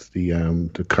got the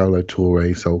Kolo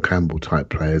Touré, Sol Campbell type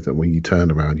players that when you turn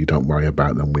around, you don't worry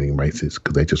about them winning races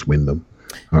because they just win them.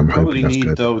 I'm probably hoping that's need,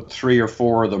 good. though, 3 or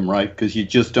 4 of them, right? Because you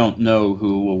just don't know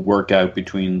who will work out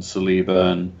between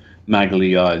Saliba and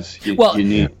Magalhaes. You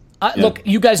need... Look,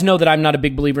 you guys know that I'm not a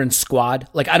big believer in squad.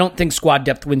 Like, I don't think squad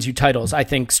depth wins you titles. I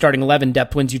think starting 11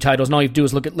 depth wins you titles, and all you have to do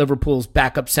is look at Liverpool's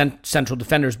backup central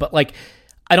defenders. But, like,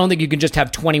 I don't think you can just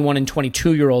have 21 and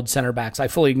 22-year-old center backs. I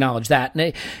fully acknowledge that.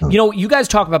 And, you guys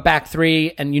talk about back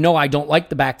three, and I don't like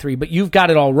the back three, but you've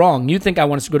got it all wrong. You think I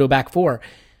want us to go to a back four.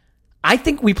 I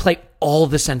think we play all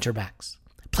the center backs.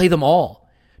 Play them all.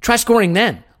 Try scoring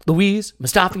then. Luiz,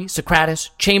 Mustafi, Socrates,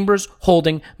 Chambers,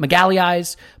 Holding,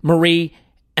 Magalhaes, Marie,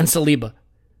 and Saliba.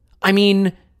 I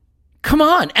mean, come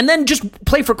on. And then just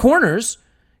play for corners.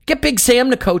 Get Big Sam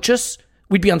to coach us.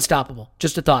 we'd be unstoppable.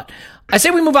 Just a thought. I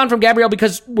say we move on from Gabriel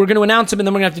because we're going to announce him and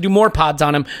then we're going to have to do more pods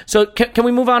on him. So can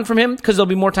we move on from him because there'll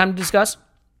be more time to discuss?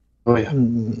 Oh, yeah.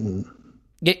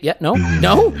 Yeah, no?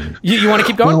 You want to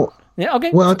keep going? Well, yeah,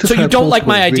 okay. well, So you don't like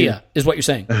my idea, is what you're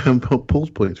saying. Paul's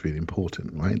point is really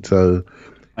important, right? So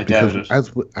I doubt it.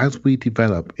 as we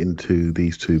develop into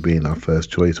these two being our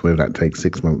first choice, whether that takes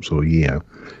 6 months or a year,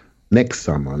 next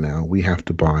summer now we have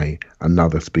to buy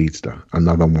another speedster,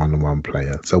 another one-on-one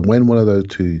player. So when one of those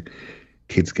two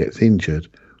kids gets injured,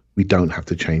 we don't have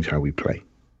to change how we play.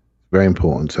 Very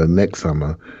important. So next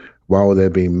summer, while they're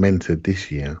being mentored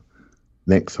this year,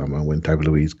 next summer when David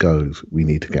Luiz goes, we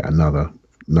need to get another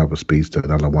speedster,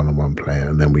 another one-on-one player,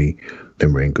 and then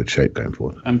we're in good shape going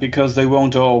forward. And because they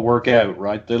won't all work out,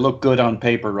 right? They look good on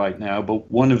paper right now, but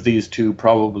one of these two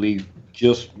probably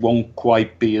just won't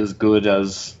quite be as good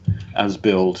as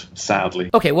Build, sadly.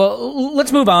 Okay, well,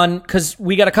 let's move on because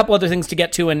we got a couple other things to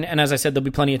get to, and as I said, there'll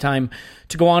be plenty of time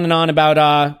to go on and on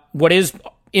about what is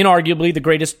inarguably the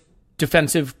greatest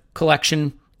defensive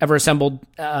collection ever assembled,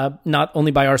 not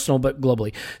only by Arsenal, but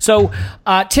globally. So,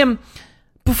 Tim,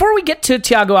 before we get to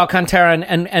Thiago Alcantara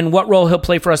and what role he'll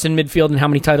play for us in midfield and how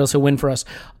many titles he'll win for us,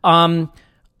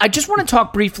 I just want to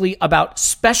talk briefly about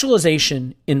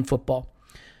specialization in football.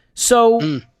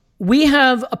 So we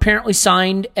have apparently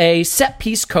signed a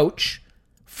set-piece coach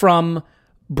from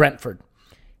Brentford.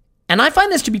 And I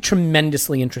find this to be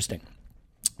tremendously interesting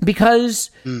because,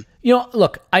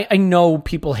 look, I know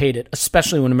people hate it,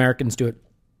 especially when Americans do it,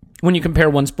 when you compare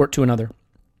one sport to another.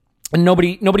 And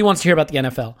nobody wants to hear about the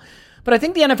NFL. But I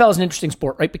think the NFL is an interesting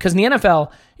sport, right? Because in the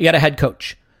NFL, you got a head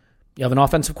coach. You have an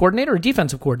offensive coordinator, a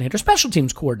defensive coordinator, a special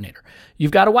teams coordinator.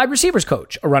 You've got a wide receivers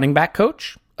coach, a running back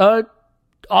coach, a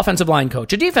offensive line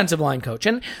coach, a defensive line coach.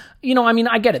 And,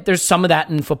 I get it. There's some of that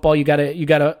in football. You got a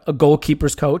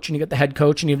goalkeepers coach and you got the head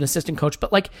coach and you have an assistant coach.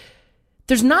 But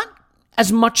there's not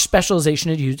as much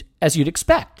specialization as you'd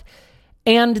expect.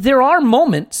 And there are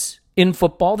moments in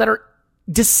football that are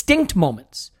distinct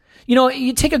moments.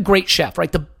 You take a great chef,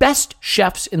 right? The best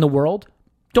chefs in the world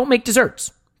don't make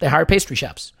desserts. They hire pastry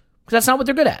chefs because that's not what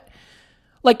they're good at.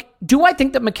 Do I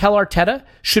think that Mikel Arteta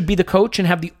should be the coach and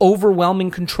have the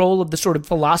overwhelming control of the sort of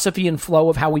philosophy and flow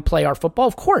of how we play our football?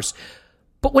 Of course.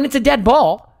 But when it's a dead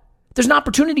ball, there's an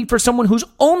opportunity for someone whose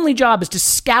only job is to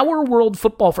scour world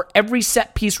football for every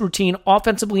set-piece routine,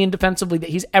 offensively and defensively, that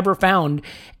he's ever found,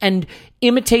 and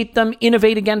imitate them,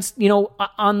 innovate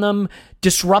on them,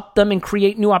 disrupt them, and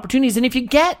create new opportunities. And if you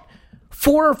get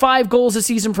 4 or 5 goals a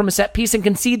season from a set-piece and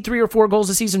concede 3 or 4 goals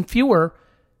a season fewer,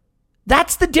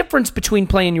 that's the difference between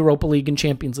playing Europa League and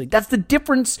Champions League. That's the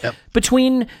difference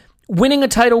between winning a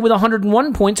title with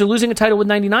 101 points or losing a title with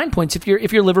 99 points if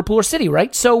you're Liverpool or City,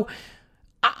 right? So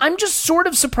I'm just sort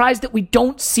of surprised that we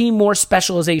don't see more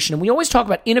specialization. And we always talk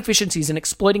about inefficiencies and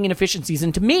exploiting inefficiencies.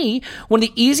 And to me, one of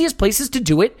the easiest places to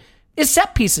do it is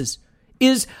set pieces.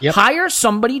 Hire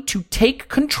somebody to take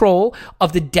control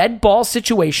of the dead ball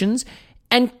situations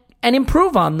and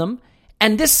improve on them.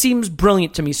 And this seems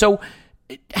brilliant to me. So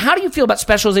how do you feel about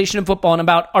specialization in football and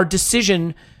about our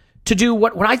decision to do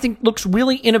what I think looks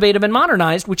really innovative and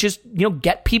modernized, which is,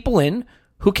 get people in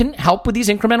who can help with these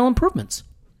incremental improvements?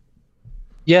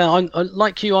 Yeah,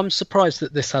 like you, I'm surprised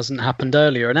that this hasn't happened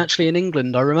earlier. And actually in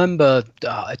England, I remember,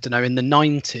 in the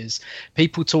 90s,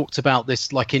 people talked about this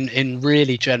in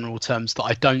really general terms that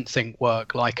I don't think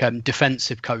work,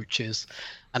 defensive coaches.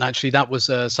 And actually that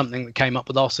was something that came up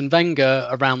with Arsene Wenger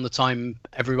around the time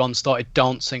everyone started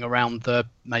dancing around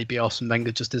maybe Arsene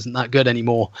Wenger just isn't that good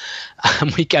anymore.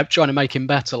 And we kept trying to make him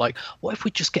better. What if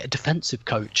we just get a defensive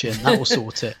coach in? That will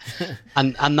sort it.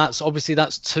 And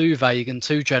that's too vague and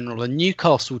too general. And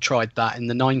Newcastle tried that in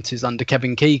the 90s under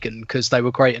Kevin Keegan because they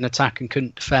were great in attack and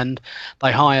couldn't defend.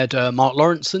 They hired Mark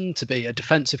Lawrenson to be a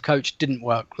defensive coach. Didn't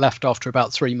work. Left after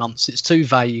about 3 months. It's too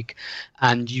vague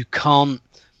and you can't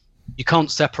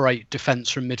separate defense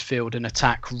from midfield and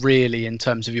attack really in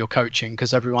terms of your coaching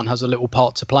because everyone has a little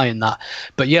part to play in that.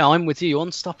 But yeah, I'm with you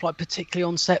on stuff particularly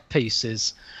on set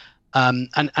pieces. And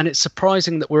it's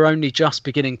surprising that we're only just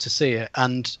beginning to see it.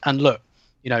 And look,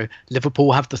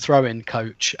 Liverpool have the throw-in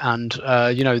coach and,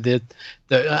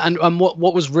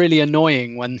 what was really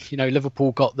annoying when,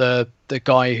 Liverpool got the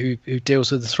guy who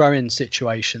deals with the throw-in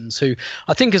situations, who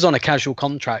I think is on a casual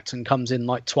contract and comes in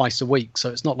twice a week.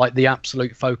 So it's not the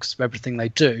absolute focus of everything they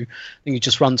do. I think he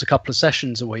just runs a couple of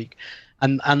sessions a week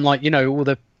and all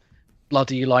the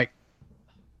bloody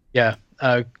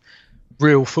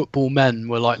real football men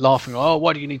were laughing, oh,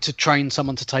 why do you need to train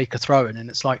someone to take a throw-in? And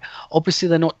it's obviously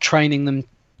they're not training them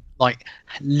like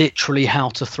literally how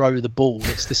to throw the ball.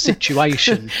 It's the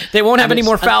situation. They won't have any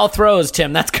more foul throws,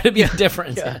 Tim. That's going to be the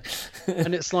difference. Yeah.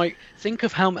 And it's like, think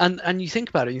of how, and you think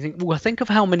about it, you think, well, think of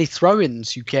how many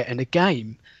throw-ins you get in a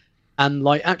game. And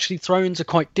like actually throw-ins are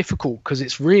quite difficult because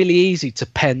it's really easy to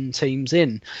pen teams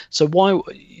in. So why,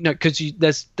 because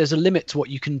there's a limit to what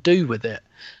you can do with it.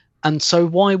 And so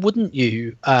why wouldn't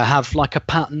you have like a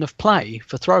pattern of play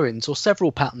for throw-ins, or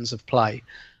several patterns of play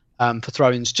for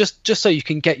throw-ins, just so you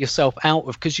can get yourself out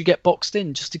of, because you get boxed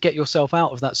in, just to get yourself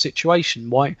out of that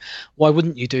situation. Why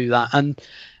wouldn't you do that? And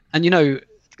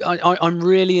I'm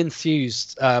really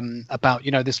enthused about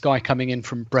this guy coming in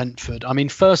from Brentford. I mean,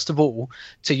 first of all,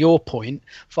 to your point,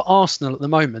 for Arsenal at the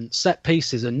moment, set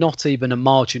pieces are not even a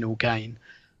marginal gain.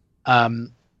 I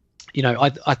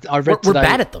read we're today,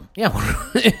 bad at them. Yeah,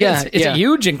 it's a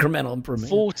huge incremental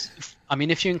improvement.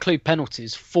 If you include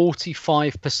penalties,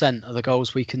 45% of the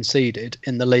goals we conceded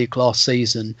in the league last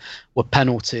season were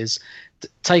penalties.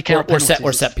 Take out penalties.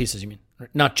 Or set pieces, you mean?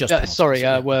 Not just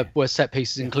penalties. Were set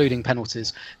pieces, including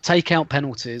penalties. Take out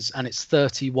penalties, and it's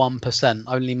 31%.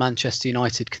 Only Manchester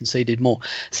United conceded more.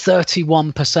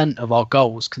 31% of our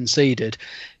goals conceded.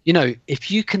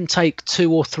 If you can take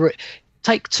two or three...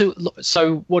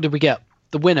 So what did we get?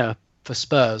 The winner for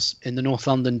Spurs in the North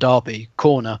London derby,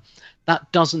 corner.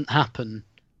 That doesn't happen,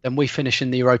 then we finish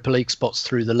in the Europa League spots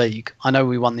through the league. I know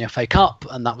we won the FA Cup,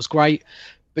 and that was great,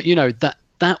 but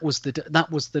that was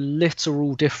the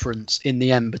literal difference in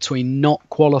the end between not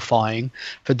qualifying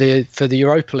for the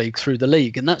Europa League through the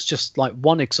league. And that's just like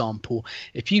one example.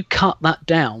 If you cut that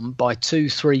down by 2,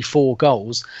 3, 4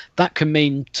 goals, that can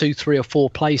mean 2, 3 or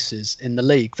 4 places in the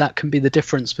league. That can be the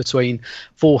difference between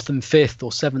 4th and 5th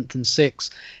or 7th and 6th.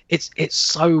 It's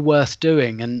so worth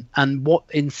doing. And what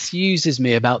enthuses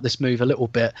me about this move a little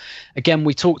bit, again,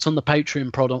 we talked on the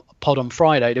Patreon pod on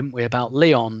Friday, didn't we, about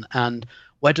Lyon and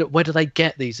where do they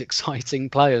get these exciting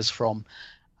players from?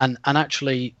 And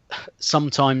actually,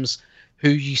 sometimes who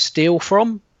you steal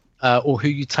from, or who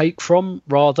you take from,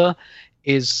 rather,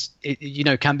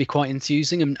 can be quite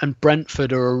enthusing. And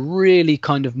Brentford are a really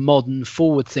kind of modern,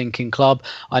 forward-thinking club.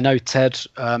 I know Ted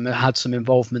had some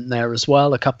involvement there as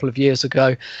well a couple of years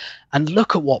ago. And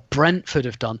look at what Brentford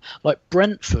have done. Like,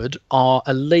 Brentford are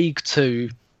a League 2,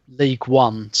 League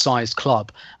 1 sized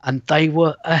club, and they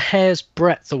were a hair's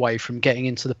breadth away from getting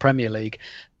into the Premier League.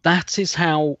 That is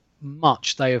how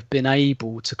much they have been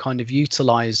able to kind of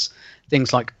utilize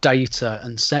things like data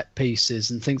and set pieces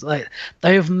and things like that.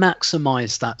 They have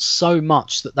maximized that so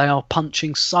much that they are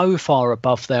punching so far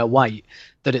above their weight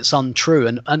that it's untrue.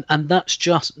 And that's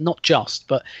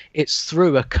but it's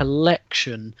through a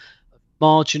collection of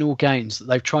marginal gains that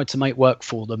they've tried to make work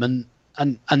for them.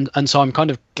 And so I'm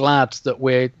kind of glad that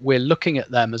we're looking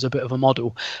at them as a bit of a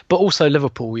model, but also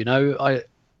Liverpool. I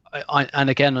and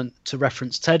again, to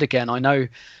reference Ted again, I know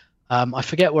I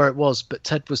forget where it was, but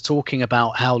Ted was talking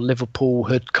about how Liverpool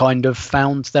had kind of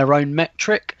found their own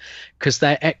metric, because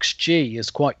their XG is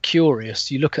quite curious.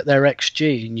 You look at their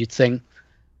XG and you'd think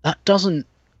that doesn't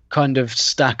kind of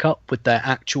stack up with their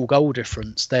actual goal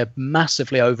difference. They're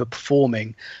massively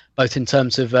overperforming, both in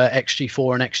terms of XG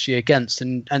for and XG against.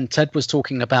 And Ted was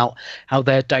talking about how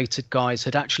their data guys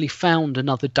had actually found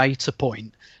another data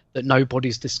point that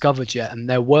nobody's discovered yet, and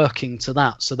they're working to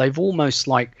that. So they've almost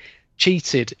like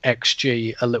cheated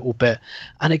XG a little bit.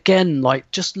 And again, like,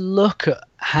 just look at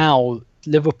how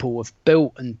Liverpool have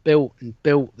built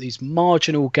these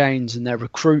marginal gains in their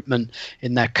recruitment,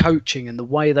 in their coaching, and the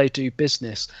way they do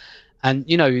business. And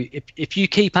if you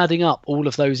keep adding up all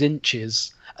of those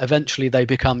inches, eventually they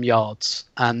become yards,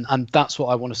 and that's what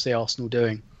I want to see Arsenal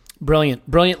doing.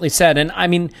 Brilliantly said. And I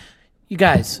mean, you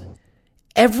guys,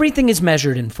 everything is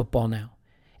measured in football now.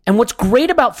 And what's great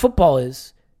about football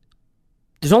is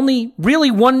there's only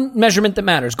really one measurement that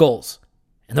matters: goals.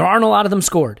 And there aren't a lot of them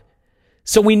scored.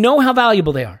 So we know how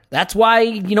valuable they are. That's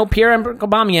why, Pierre-Emerick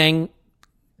Aubameyang,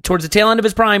 towards the tail end of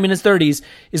his prime in his 30s,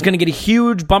 is going to get a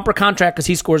huge bumper contract because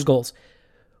he scores goals.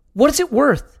 What is it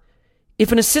worth?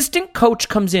 If an assistant coach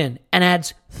comes in and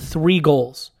adds 3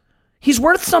 goals, he's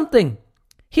worth something.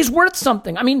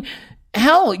 I mean,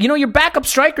 hell, your backup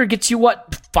striker gets you,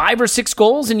 5 or 6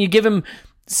 goals, and you give him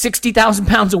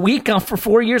 £60,000 a week for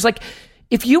 4 years. Like,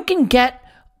 if you can get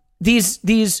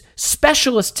these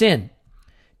specialists in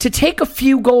to take a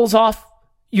few goals off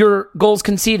your goals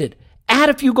conceded, add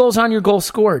a few goals on your goals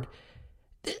scored,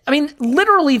 I mean,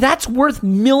 literally, that's worth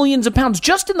millions of pounds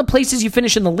just in the places you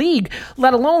finish in the league,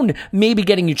 let alone maybe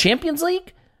getting you Champions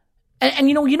League. And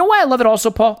you know why I love it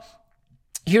also, Paul?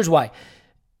 Here's why.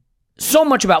 So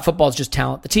much about football is just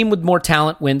talent. The team with more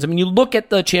talent wins. I mean, you look at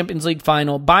the Champions League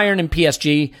final, Bayern and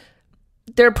PSG,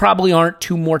 there probably aren't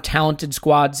two more talented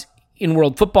squads in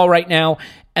world football right now,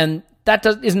 and that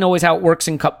isn't always how it works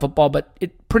in cup football, but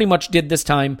it pretty much did this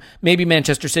time. Maybe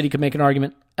Manchester City could make an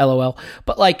argument, LOL.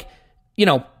 But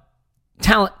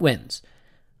talent wins.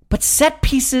 But set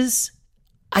pieces,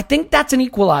 I think that's an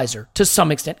equalizer to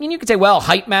some extent. I mean, you could say, well,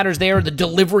 height matters there, the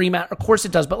delivery matters. Of course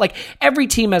it does. But every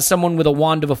team has someone with a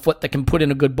wand of a foot that can put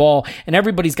in a good ball, and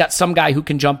everybody's got some guy who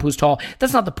can jump who's tall.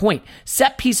 That's not the point.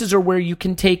 Set pieces are where you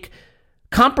can take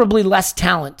comparably less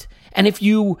talent, and if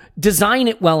you design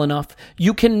it well enough,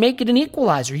 you can make it an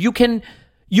equalizer. You can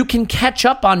catch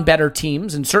up on better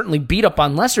teams and certainly beat up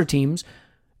on lesser teams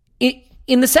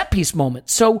in the set piece moment.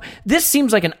 So this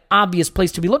seems like an obvious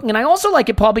place to be looking. And I also like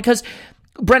it, Paul, because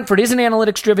Brentford is an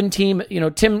analytics-driven team.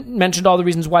 Tim mentioned all the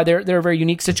reasons why they're a very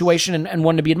unique situation and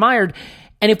one to be admired.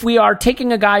 And if we are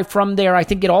taking a guy from there, I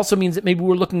think it also means that maybe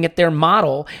we're looking at their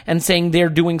model and saying they're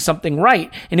doing something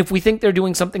right. And if we think they're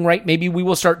doing something right, maybe we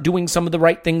will start doing some of the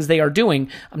right things they are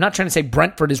doing. I'm not trying to say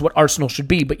Brentford is what Arsenal should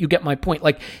be, but you get my point.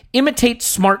 Imitate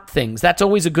smart things. That's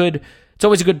always a good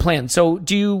plan. So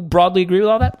do you broadly agree with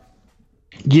all that?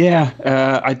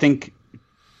 Yeah, I think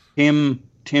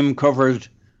Tim covered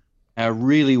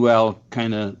really well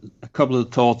kind of a couple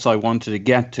of thoughts I wanted to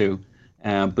get to.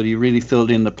 But he really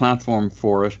filled in the platform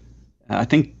for it. I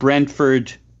think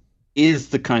Brentford is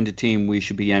the kind of team we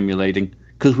should be emulating,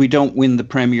 because we don't win the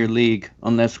Premier League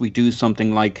unless we do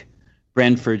something like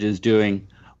Brentford is doing,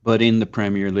 but in the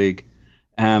Premier League.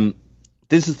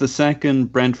 This is the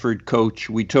second Brentford coach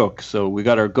we took. So we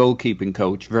got our goalkeeping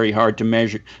coach, very hard to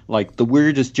measure, like the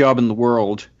weirdest job in the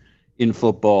world in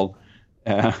football.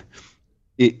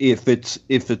 If it's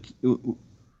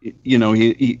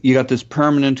you got this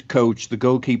permanent coach, the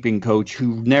goalkeeping coach,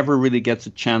 who never really gets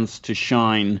a chance to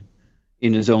shine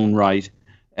in his own right.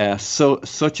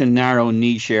 Such a narrow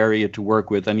niche area to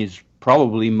work with, and he's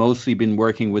probably mostly been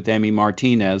working with Emi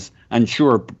Martinez and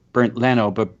sure Bernd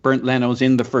Leno, but Bernd Leno's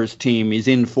in the first team, he's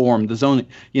in form. There's only,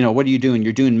 what are you doing?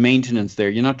 You're doing maintenance there.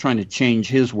 You're not trying to change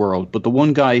his world. But the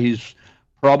one guy who's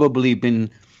probably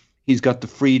he's got the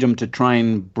freedom to try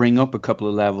and bring up a couple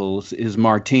of levels is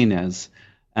Martinez.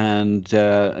 And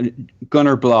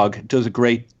Gunnar Blog does a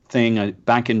great thing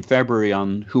back in February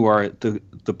on who are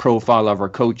the profile of our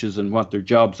coaches and what their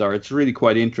jobs are. It's really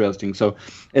quite interesting. So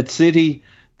at City,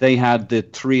 they had the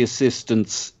 3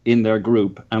 assistants in their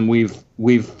group, and we've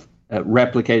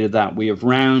replicated that. We have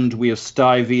Round, we have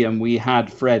Stivey, and we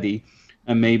had Freddie,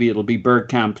 and maybe it'll be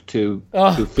Bergkamp to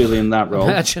fill in that role.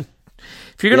 Imagine.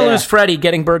 If you're going to lose Freddie,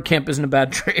 getting Bergkamp isn't a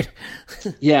bad trade.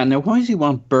 Yeah, now why does he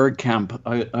want Bergkamp?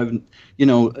 I've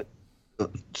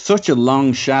such a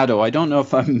long shadow. I don't know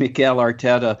if I'm Mikel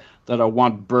Arteta that I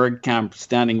want Bergkamp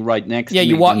standing right next to me.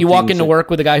 Yeah, you walk into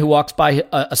work with a guy who walks by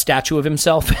a statue of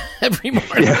himself every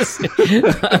morning.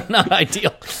 Yeah. Not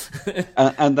ideal.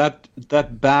 And that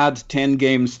bad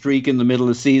 10-game streak in the middle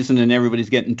of the season, and everybody's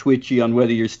getting twitchy on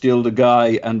whether you're still the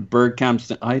guy, and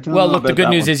Bergkamp's... I don't know. Well, look, the good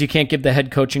news is you can't give the head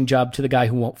coaching job to the guy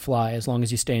who won't fly as long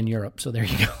as you stay in Europe. So there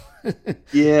you go.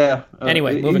 Yeah.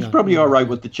 Anyway, moving on. He's probably all right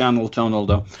with the Channel Tunnel,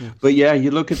 though. Yeah. But yeah, you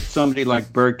look at somebody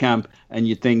like Bergkamp and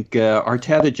you think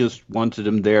Arteta just wanted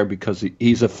him there because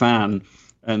he's a fan.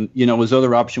 And, his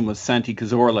other option was Santi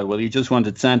Cazorla. Well, he just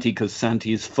wanted Santi because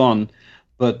Santi is fun.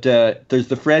 But there's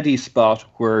the Freddie spot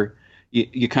where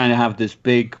you kind of have this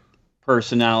big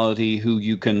personality who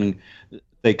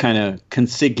they kind of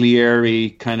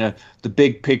consigliere, kind of the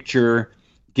big picture,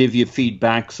 give you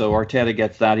feedback. So Arteta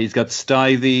gets that. He's got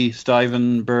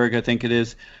Stevenberg, I think it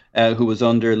is, who was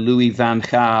under Louis van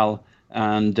Gaal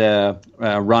and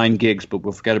Ryan Giggs, but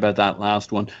we'll forget about that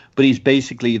last one. But he's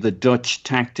basically the Dutch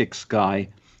tactics guy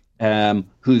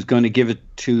who's going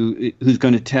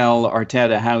to tell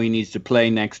Arteta how he needs to play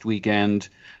next weekend,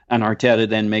 and Arteta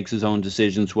then makes his own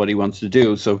decisions what he wants to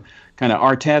do. So kind of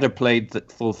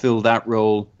Arteta fulfilled that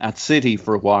role at City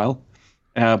for a while.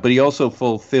 But he also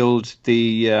fulfilled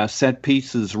the set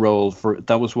pieces role.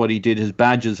 That was what he did his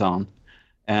badges on.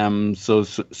 So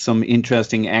some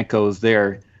interesting echoes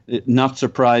there. Not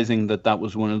surprising that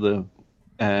was one of the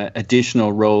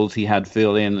additional roles he had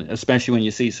filled in, especially when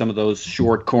you see some of those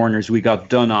short corners we got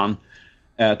done on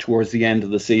towards the end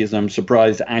of the season. I'm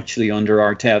surprised actually under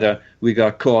Arteta we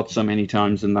got caught so many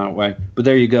times in that way. But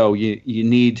there you go. You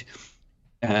need...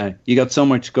 you got so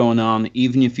much going on.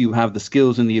 Even if you have the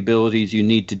skills and the abilities, you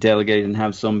need to delegate and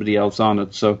have somebody else on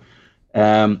it. So,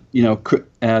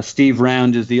 Steve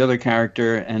Round is the other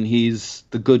character, and he's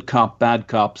the good cop, bad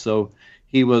cop. So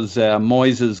he was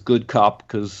Moyes' good cop,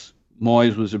 because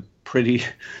Moyes was a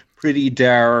pretty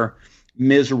dour,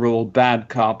 miserable, bad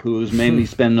cop who was mainly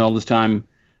spending all his time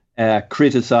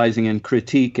criticizing and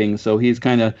critiquing. So he's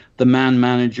kind of the man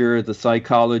manager, the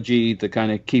psychology, the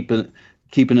kind of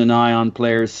keeping an eye on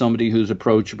players, somebody who's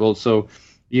approachable. So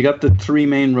you got the three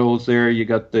main roles there. You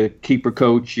got the keeper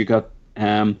coach, you got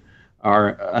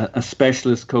a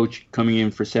specialist coach coming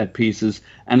in for set pieces.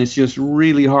 And it's just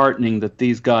really heartening that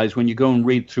these guys, when you go and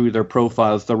read through their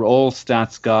profiles, they're all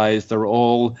stats guys. They're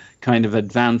all kind of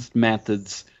advanced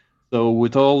methods. So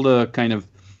with all the kind of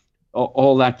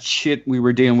all that shit we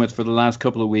were dealing with for the last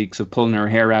couple of weeks of pulling our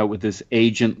hair out with this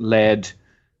agent-led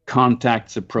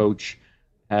contacts approach,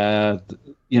 double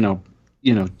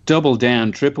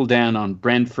down, triple down on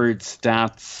Brentford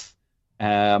stats,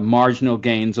 marginal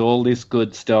gains, all this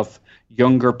good stuff.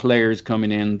 Younger players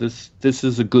coming in. This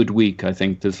is a good week, I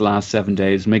think. This last 7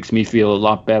 days makes me feel a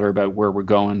lot better about where we're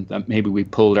going. That maybe we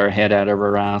pulled our head out of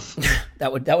our ass.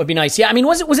 That would be nice. Yeah, I mean,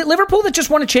 was it Liverpool that just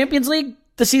won a Champions League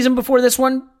the season before this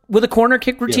one with a corner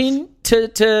kick routine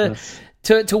to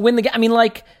win the game? I mean,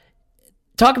 like,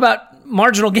 talk about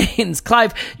marginal gains.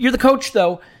 Clive, you're the coach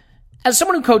though. As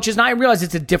someone who coaches, and I realize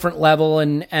it's a different level,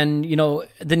 and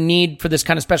the need for this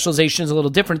kind of specialization is a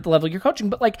little different at the level you're coaching.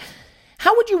 But like,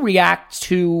 how would you react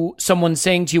to someone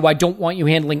saying to you, "I don't want you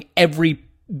handling every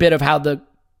bit of how the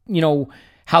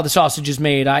sausage is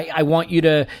made. I want you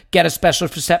to get a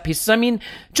specialist for set pieces." I mean,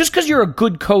 just because you're a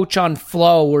good coach on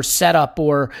flow or setup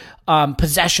or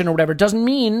possession or whatever doesn't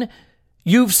mean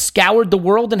you've scoured the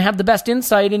world and have the best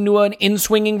insight into an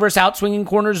in-swinging versus out-swinging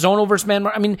corner, zonal versus man.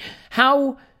 I mean,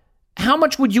 how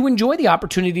much would you enjoy the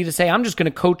opportunity to say, "I'm just going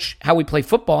to coach how we play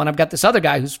football, and I've got this other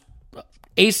guy who's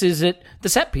aces at the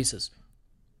set pieces"?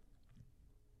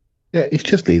 Yeah, it's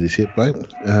just leadership, right?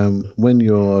 When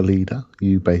you're a leader,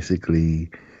 you basically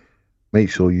make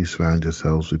sure you surround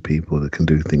yourselves with people that can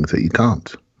do things that you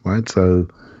can't, right? So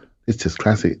it's just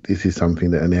classic. This is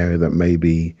something that an area that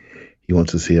maybe you want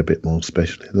to see a bit more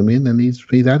specialism in and needs to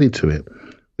be added to it.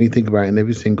 When you think about it, in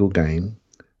every single game,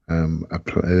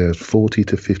 there's 40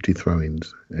 to 50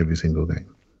 throw-ins every single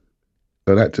game.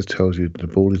 So that just tells you the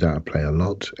ball is out of play a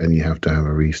lot, and you have to have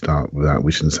a restart without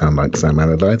wishing to sound like Sam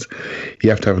Allardyce. You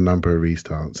have to have a number of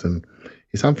restarts, and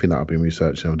it's something that I've been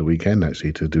researching over the weekend,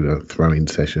 actually, to do a throwing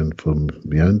session from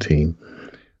the own team,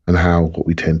 and what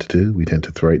we tend to do. We tend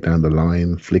to throw it down the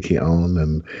line, flick it on,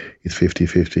 and it's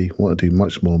 50-50. We want to do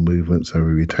much more movement so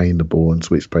we retain the ball and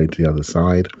switch play to the other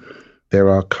side. There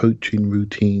are coaching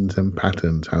routines and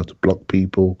patterns, how to block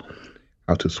people,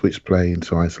 how to switch play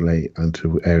into isolate and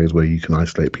to areas where you can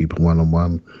isolate people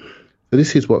one-on-one. So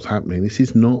this is what's happening. This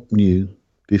is not new.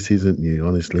 This isn't new,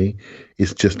 honestly.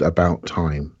 It's just about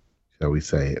time, shall we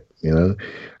say it,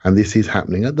 And this is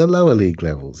happening at the lower league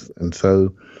levels. And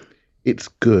so it's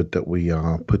good that we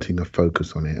are putting a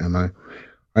focus on it. And I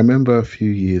remember a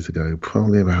few years ago,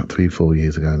 probably about 3-4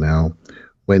 years ago now,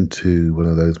 went to one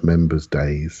of those members'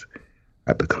 days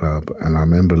at the club, and I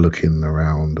remember looking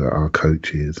around at our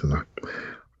coaches, and I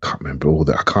can't remember all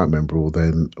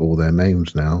their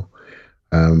names now.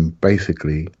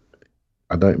 Basically,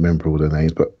 I don't remember all their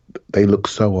names, but they look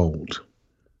so old.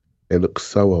 They look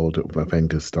so old at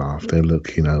Wenger's staff. They look,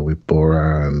 with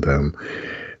Bora and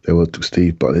they were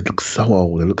Steve, but they look so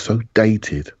old. They look so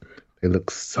dated.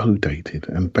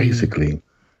 And basically,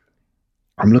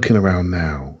 I'm looking around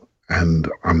now, and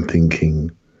I'm thinking,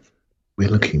 we're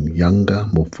looking younger,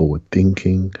 more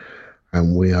forward-thinking,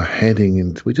 and we are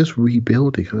we're just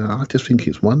rebuilding. I just think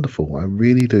it's wonderful. I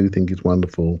really do think it's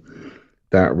wonderful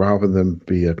that rather than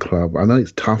be a club, I know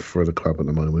it's tough for the club at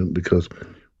the moment because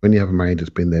when you have a manager that's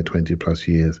been there 20-plus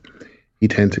years, he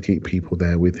tends to keep people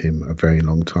there with him a very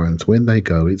long time. So when they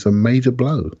go, it's a major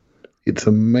blow. It's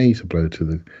a major blow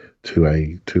to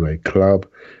a club,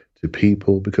 to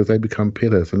people, because they become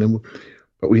pillars.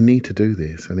 But we need to do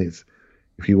this, and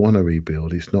if you want to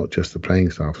rebuild, it's not just the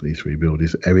playing staff that needs to rebuild,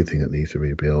 it's everything that needs to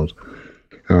rebuild.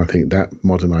 And I think that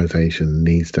modernisation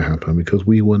needs to happen because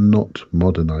we were not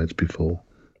modernised before.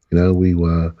 We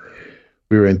were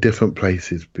in different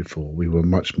places before. We were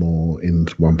much more in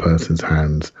one person's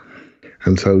hands.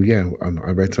 And so,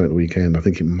 I read something at the weekend, I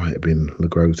think it might have been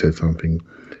Legros said something.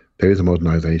 There is a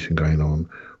modernisation going on,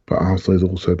 but Arsenal is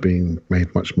also being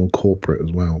made much more corporate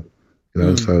as well.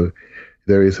 So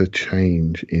there is a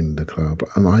change in the club,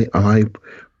 and I,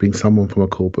 being someone from a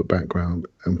corporate background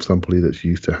and somebody that's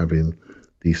used to having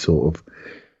these sort of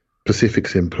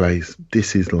specifics in place,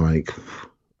 this is like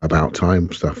about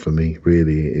time stuff for me.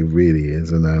 Really, it really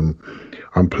is, and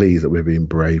I'm pleased that we're being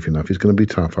brave enough. It's going to be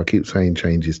tough. I keep saying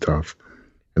change is tough,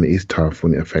 and it is tough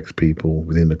when it affects people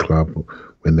within the club,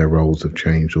 when their roles have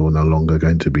changed or no longer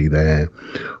going to be there,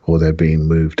 or they're being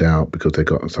moved out because they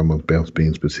got someone else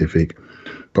being specific.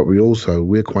 but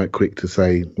we're quite quick to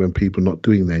say when people are not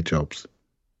doing their jobs,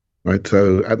 right?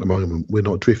 So at the moment, we're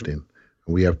not drifting.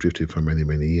 We have drifted for many,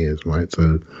 many years, right?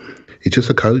 So he's just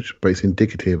a coach, but it's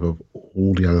indicative of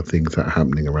all the other things that are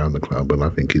happening around the club, and I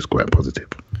think he's quite positive.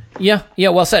 Yeah,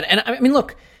 well said. And I mean,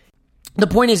 look, the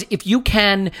point is, if you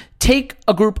can take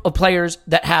a group of players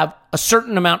that have a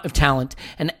certain amount of talent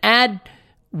and add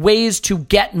ways to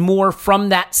get more from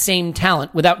that same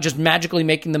talent without just magically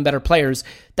making them better players,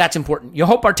 that's important. You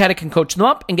hope Arteta can coach them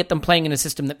up and get them playing in a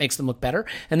system that makes them look better.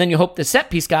 And then you hope the set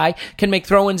piece guy can make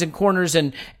throw-ins and corners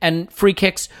and free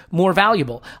kicks more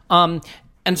valuable. And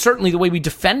certainly the way we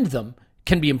defend them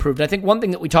can be improved. I think one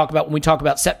thing that we talk about when we talk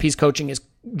about set piece coaching is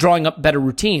drawing up better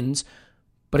routines,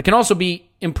 but it can also be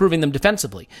improving them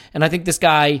defensively. And I think this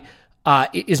guy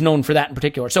is known for that in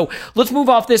particular. So let's move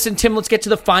off this, and Tim, let's get to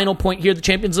the final point here, the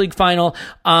Champions League final.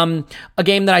 A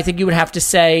game that I think you would have to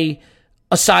say,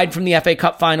 aside from the FA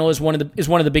Cup final, is one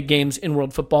of the big games in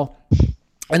world football.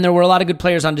 And there were a lot of good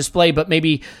players on display, but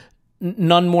maybe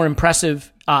none more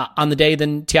impressive on the day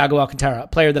than Thiago Alcantara, a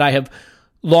player that I have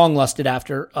long lusted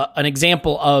after, an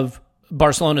example of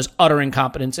Barcelona's utter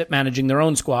incompetence at managing their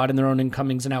own squad and their own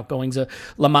incomings and outgoings. A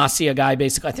La Masia guy,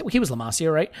 basically. I think he was La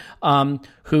Masia, right?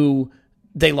 Who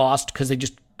they lost because they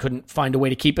just couldn't find a way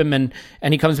to keep him, and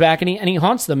he comes back and he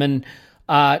haunts them. And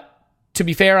to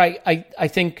be fair, I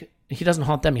think he doesn't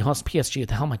haunt them. He haunts PSG. What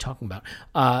the hell am I talking about?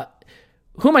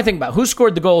 Who am I thinking about? Who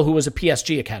scored the goal? Who was a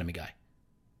PSG academy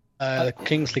guy?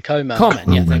 Kingsley Coman.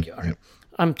 Coman, yeah, thank you. All right.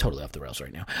 I'm totally off the rails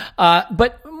right now.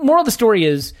 But moral of the story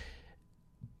is,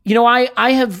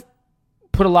 I have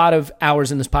put a lot of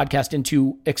hours in this podcast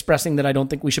into expressing that I don't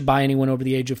think we should buy anyone over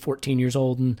the age of 14 years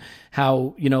old, and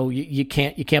how, you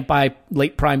can't buy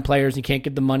late prime players, you can't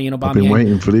give them money, and Aubameyang. I've been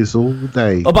waiting for this all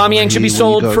day. Aubameyang should be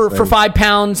sold for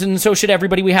 £5, and so should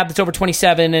everybody we have that's over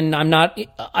 27, and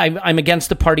I'm against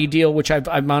the party deal, which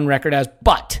I'm on record as,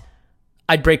 but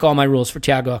I'd break all my rules for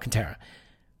Thiago Alcantara.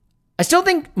 I still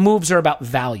think moves are about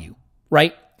value,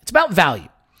 right? It's about value.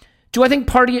 Do I think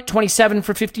Partey at 27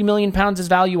 for £50 million is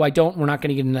value? I don't. We're not going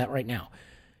to get into that right now.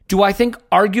 Do I think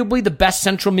arguably the best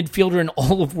central midfielder in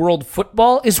all of world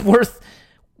football is worth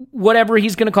whatever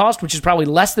he's going to cost, which is probably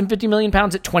less than £50 million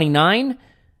at 29?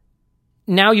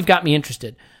 Now you've got me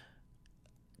interested.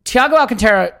 Thiago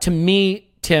Alcantara, to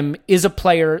me, Tim, is a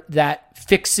player that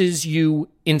fixes you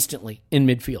instantly in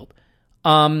midfield.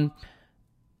 I'm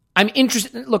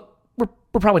interested. Look,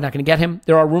 we're probably not going to get him.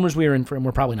 There are rumors we are in for him.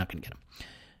 We're probably not going to get him.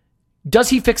 Does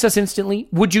he fix us instantly?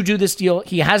 Would you do this deal?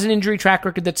 He has an injury track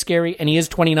record that's scary, and he is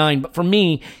 29. But for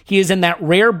me, he is in that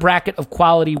rare bracket of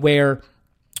quality where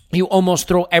you almost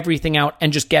throw everything out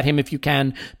and just get him if you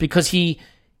can, because he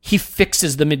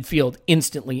fixes the midfield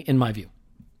instantly, in my view.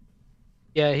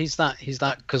 Yeah, he's that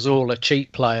Cazorla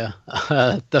cheap player,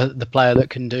 the player that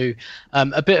can do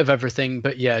a bit of everything,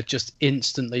 but yeah, just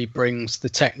instantly brings the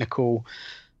technical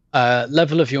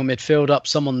level of your midfield up,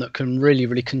 someone that can really,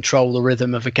 really control the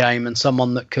rhythm of a game, and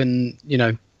someone that can,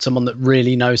 someone that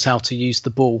really knows how to use the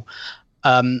ball.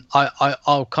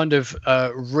 I'll kind of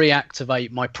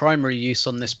reactivate my primary use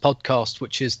on this podcast,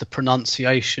 which is the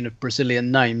pronunciation of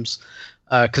Brazilian names.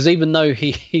 Because even though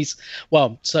he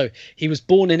was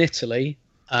born in Italy,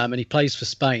 and he plays for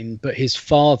Spain, but his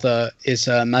father is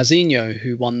Mazinho,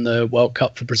 who won the World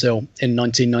Cup for Brazil in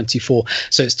 1994.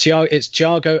 So it's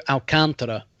Thiago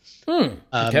Alcantara.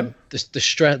 Okay.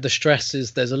 The stress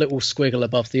is, there's a little squiggle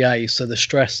above the A, so the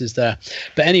stress is there.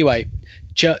 But anyway,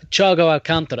 Thiago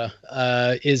Alcantara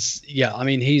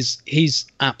he's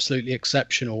absolutely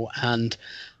exceptional, and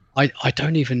I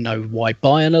don't even know why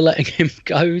Bayern are letting him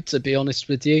go, to be honest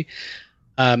with you.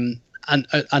 And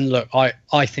look,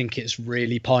 I think it's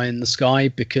really pie in the sky,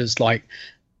 because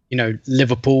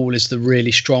Liverpool is the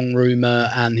really strong rumour,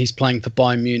 and he's playing for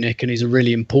Bayern Munich, and he's a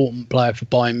really important player for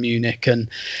Bayern Munich. And,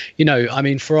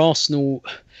 for Arsenal,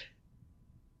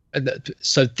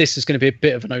 so this is going to be a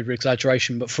bit of an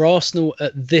over-exaggeration, but for Arsenal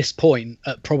at this point,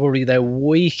 at probably their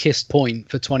weakest point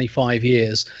for 25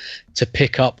 years, to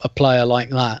pick up a player like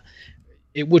that,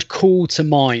 it would call to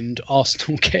mind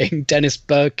Arsenal getting Dennis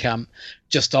Bergkamp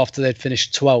just after they'd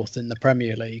finished 12th in the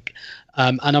Premier League.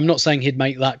 And I'm not saying he'd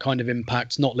make that kind of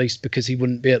impact, not least because he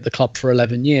wouldn't be at the club for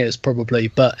 11 years probably.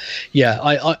 But yeah,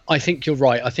 I think you're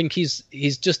right. I think he's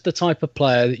just the type of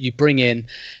player that you bring in,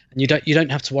 and you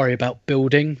don't have to worry about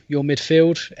building your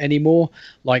midfield anymore.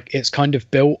 Like, it's kind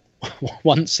of built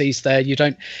once he's there. You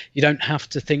don't have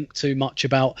to think too much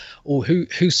about who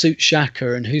suits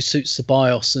Xhaka and who suits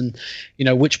Ceballos, and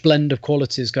which blend of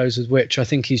qualities goes with which. I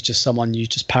think he's just someone you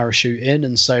just parachute in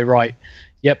and say, right,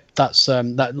 Yep, that's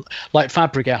that. Like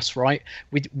Fabregas, right?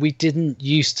 We didn't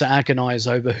used to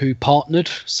agonise over who partnered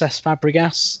Cesc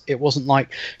Fabregas. It wasn't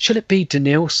like, should it be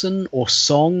Denilson or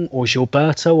Song or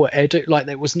Gilberto or Edu? Like,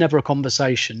 there was never a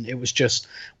conversation. It was just,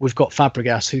 we've got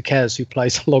Fabregas. Who cares who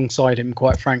plays alongside him?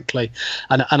 Quite frankly,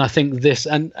 and I think this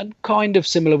and kind of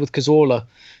similar with Cazorla.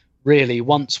 Really,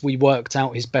 once we worked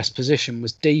out his best position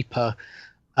was deeper.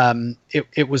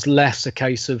 It was less a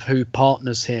case of who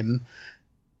partners him.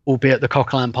 Albeit the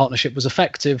Coquelin partnership was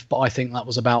effective, but I think that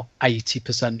was about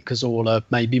 80% Cazorla,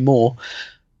 maybe more.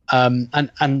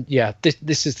 And yeah,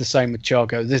 this is the same with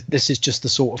Thiago. This is just the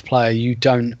sort of player you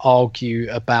don't argue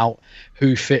about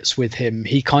who fits with him.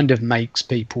 He kind of makes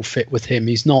people fit with him.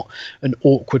 He's not an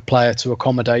awkward player to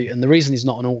accommodate. And the reason he's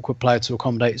not an awkward player to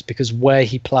accommodate is because where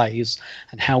he plays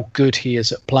and how good he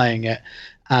is at playing it.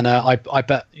 And I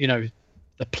bet,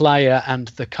 the player and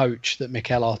the coach that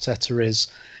Mikel Arteta is,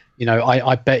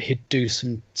 I bet he'd do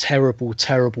some terrible,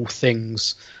 terrible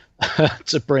things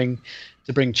to bring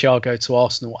Thiago to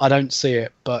Arsenal. I don't see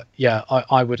it, but yeah,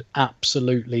 I would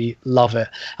absolutely love it.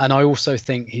 And I also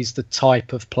think he's the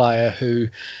type of player who,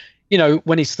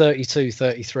 when he's 32,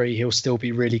 33, he'll still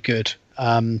be really good,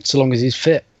 so long as he's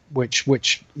fit.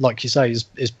 Which, like you say,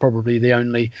 is probably the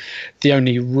only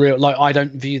real. Like, I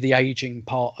don't view the aging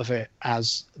part of it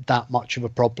as that much of a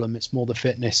problem. It's more the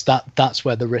fitness that's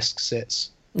where the risk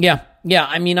sits. Yeah.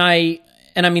 I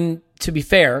mean, to be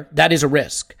fair, that is a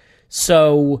risk.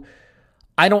 So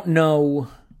I don't know,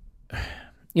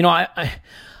 I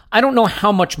don't know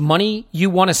how much money you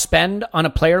want to spend on a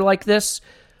player like this,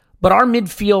 but our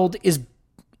midfield is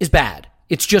bad.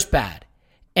 It's just bad.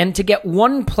 And to get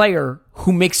one player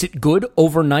who makes it good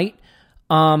overnight,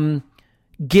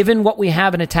 given what we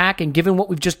have in attack and given what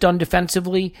we've just done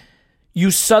defensively,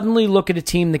 you suddenly look at a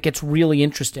team that gets really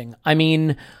interesting. I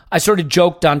mean, I sort of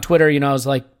joked on Twitter, I was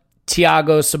like,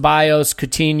 Thiago, Ceballos,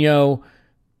 Coutinho,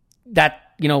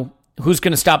 that, who's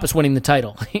going to stop us winning the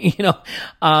title?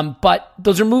 But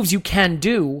those are moves you can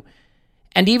do.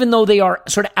 And even though they are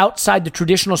sort of outside the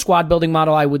traditional squad building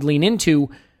model I would lean into,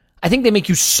 I think they make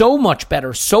you so much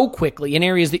better so quickly in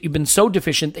areas that you've been so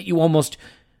deficient that you almost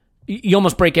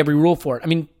break every rule for it. I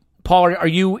mean, Paul, are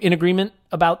you in agreement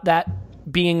about that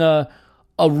being a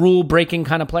rule-breaking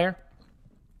kind of player?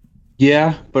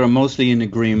 Yeah, but I'm mostly in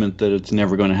agreement that it's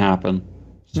never going to happen.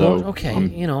 So, well, okay,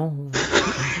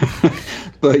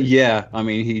 But yeah, I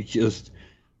mean,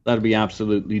 that'd be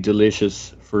absolutely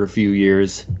delicious for a few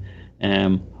years.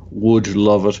 Would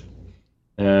love it,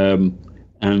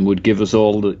 and would give us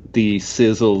all the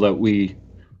sizzle that we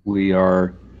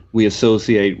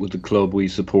associate with the club we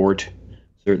support.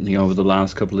 Certainly over the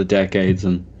last couple of decades,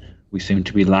 and we seem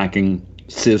to be lacking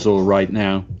sizzle right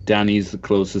now. Danny's the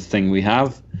closest thing we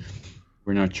have.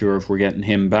 We're not sure if we're getting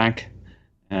him back,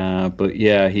 but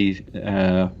yeah, he,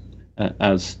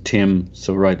 as Tim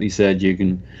so rightly said, you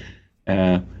can.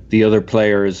 The other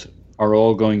players are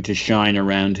all going to shine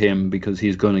around him because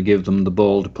he's going to give them the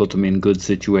ball to put them in good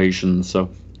situations. So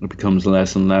it becomes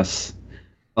less and less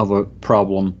of a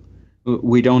problem.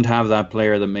 We don't have that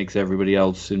player that makes everybody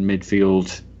else in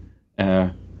midfield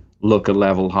look a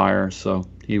level higher. So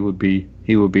he would be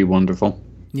wonderful.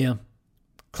 Yeah.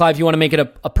 Clive, you want to make it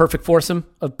a perfect foursome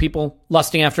of people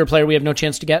lusting after a player we have no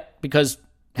chance to get because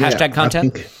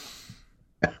 #content?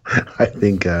 I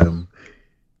think I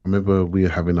remember we were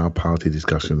having our party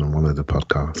discussion on one of the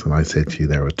podcasts, and I said to you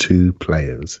there are two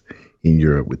players in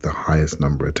Europe with the highest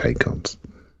number of take-ons.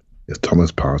 It's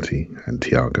Thomas Partey and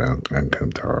Thiago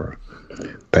Alcantara.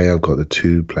 They have got the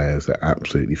two players that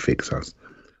absolutely fix us.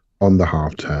 On the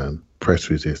half turn, press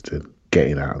resisted,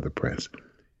 getting out of the press.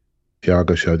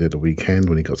 Thiago showed it the weekend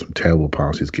when he got some terrible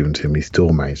passes given to him. He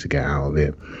still managed to get out of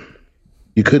it.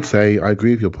 You could say, I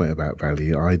agree with your point about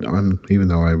value. I'm even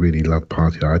though I really love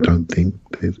Partey, I don't think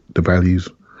the value's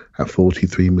at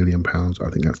 £43 million. I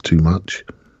think that's too much.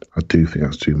 I do think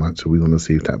that's too much. So we want to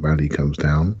see if that value comes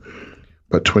down.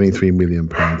 But £23 million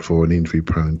for an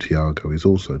injury-prone Thiago is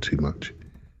also too much.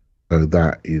 So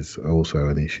that is also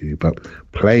an issue. But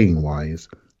playing-wise,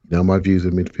 my views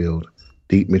of midfield,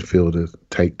 deep midfielders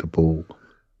take the ball,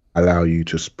 allow you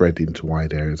to spread into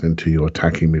wide areas, into your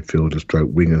attacking midfielders,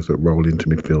 stroke wingers that roll into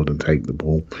midfield and take the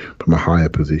ball from a higher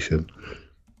position.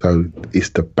 So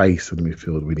it's the base of the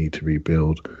midfield we need to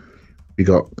rebuild. We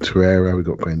got Torreira, we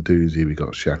got Guendouzi, we got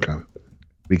Xhaka.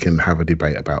 We can have a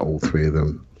debate about all three of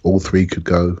them. All three could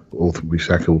go.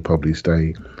 Xhaka will probably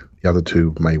stay. The other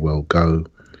two may well go.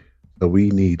 So we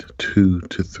need 2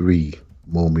 to 3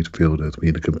 more midfielders. We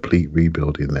need a complete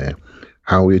rebuild in there.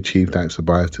 How we achieve that if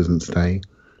Ceballos doesn't stay,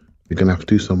 we're going to have to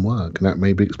do some work. And that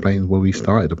maybe explains where we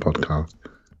started the podcast,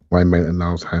 why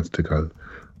Maitland-Niles has to go.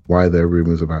 Why are there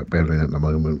rumours about Berlin at the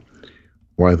moment?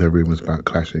 Why are there rumours about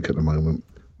Kalashnik at the moment?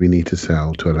 We need to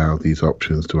sell to allow these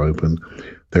options to open.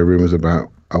 There are rumours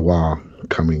about Aouar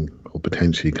coming or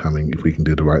potentially coming if we can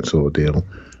do the right sort of deal.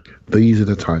 These are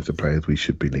the types of players we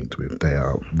should be linked with. They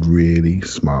are really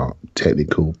smart,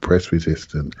 technical,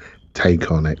 press-resistant,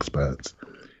 take-on experts,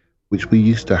 which we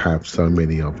used to have so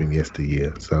many of in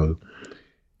yesteryear. So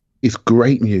it's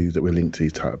great news that we're linked to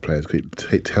these type of players.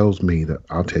 It tells me that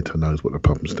Arteta knows what the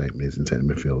problem statement is in centre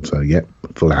midfield. So, yep,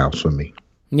 full house for me.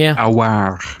 Yeah.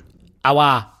 Aouar.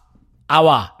 Aouar.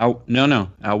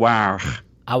 No.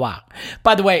 Aouar.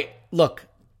 By the way, look,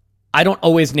 I don't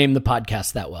always name the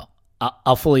podcast that well.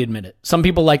 I'll fully admit it. Some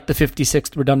people like the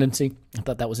 56th redundancy. I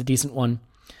thought that was a decent one.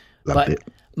 Loved it.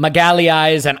 Magali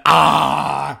Eyes and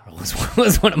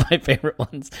was one of my favorite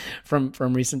ones from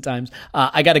recent times.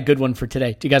 I got a good one for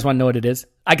today. Do you guys want to know what it is?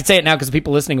 I can say it now because the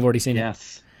people listening have already seen it.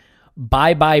 Yes.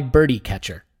 Bye birdie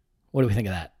catcher. What do we think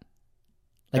of that?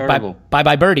 Like Terrible.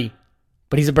 bye birdie,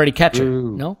 but he's a birdie catcher.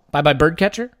 Ooh. No? Bye bird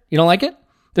catcher? You don't like it?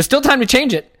 There's still time to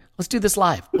change it. Let's do this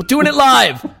live. We're doing it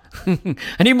live.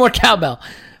 I need more cowbell.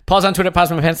 Paul's on Twitter.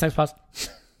 Pause my pants. Thanks, pause.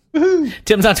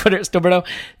 Tim's on Twitter. Stilberto.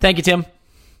 Thank you, Tim.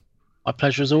 My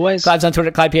pleasure as always. Clive's on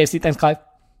Twitter. Clive PAC. Thanks, Clive.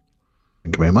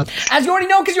 Thank you very much. As you already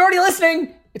know, because you're already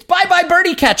listening, it's Bye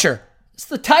Birdie Catcher. It's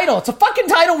the title. It's a fucking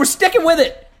title. We're sticking with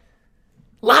it.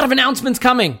 A lot of announcements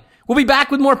coming. We'll be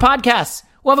back with more podcasts.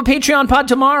 We'll have a Patreon pod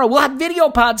tomorrow. We'll have video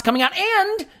pods coming out.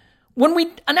 And when we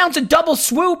announce a double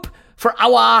swoop for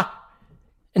Aouar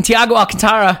and Thiago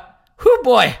Alcantara, whoo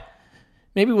boy,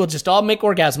 maybe we'll just all make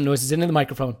orgasm noises into the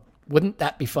microphone. Wouldn't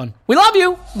that be fun? We love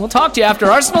you. We'll talk to you after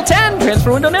Arsenal 10,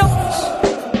 transfer window nil.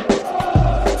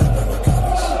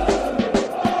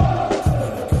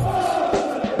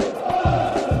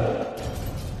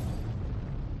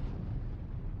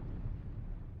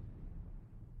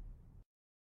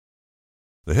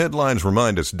 The headlines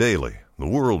remind us daily, the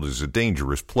world is a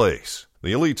dangerous place.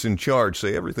 The elites in charge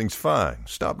say everything's fine,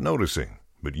 stop noticing.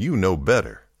 But you know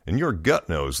better. And your gut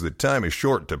knows that time is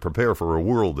short to prepare for a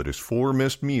world that is 4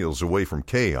 missed meals away from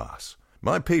chaos.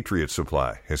 My Patriot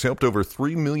Supply has helped over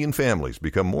 3 million families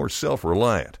become more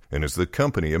self-reliant and is the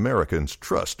company Americans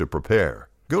trust to prepare.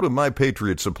 Go to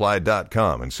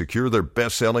MyPatriotSupply.com and secure their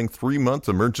best-selling 3-month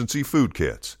emergency food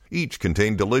kits. Each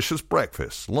contain delicious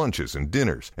breakfasts, lunches, and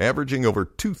dinners, averaging over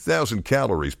 2,000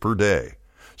 calories per day.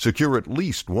 Secure at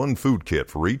least 1 food kit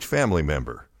for each family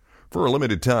member. For a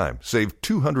limited time, save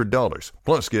 $200,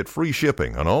 plus get free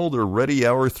shipping on all their Ready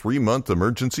Hour 3-month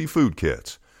emergency food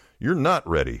kits. You're not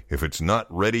ready if it's not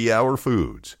Ready Hour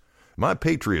Foods. My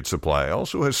Patriot Supply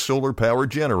also has solar power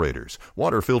generators,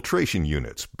 water filtration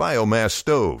units, biomass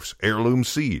stoves, heirloom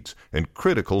seeds, and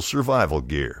critical survival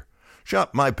gear.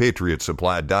 Shop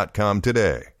MyPatriotSupply.com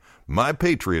today.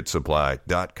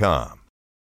 MyPatriotSupply.com.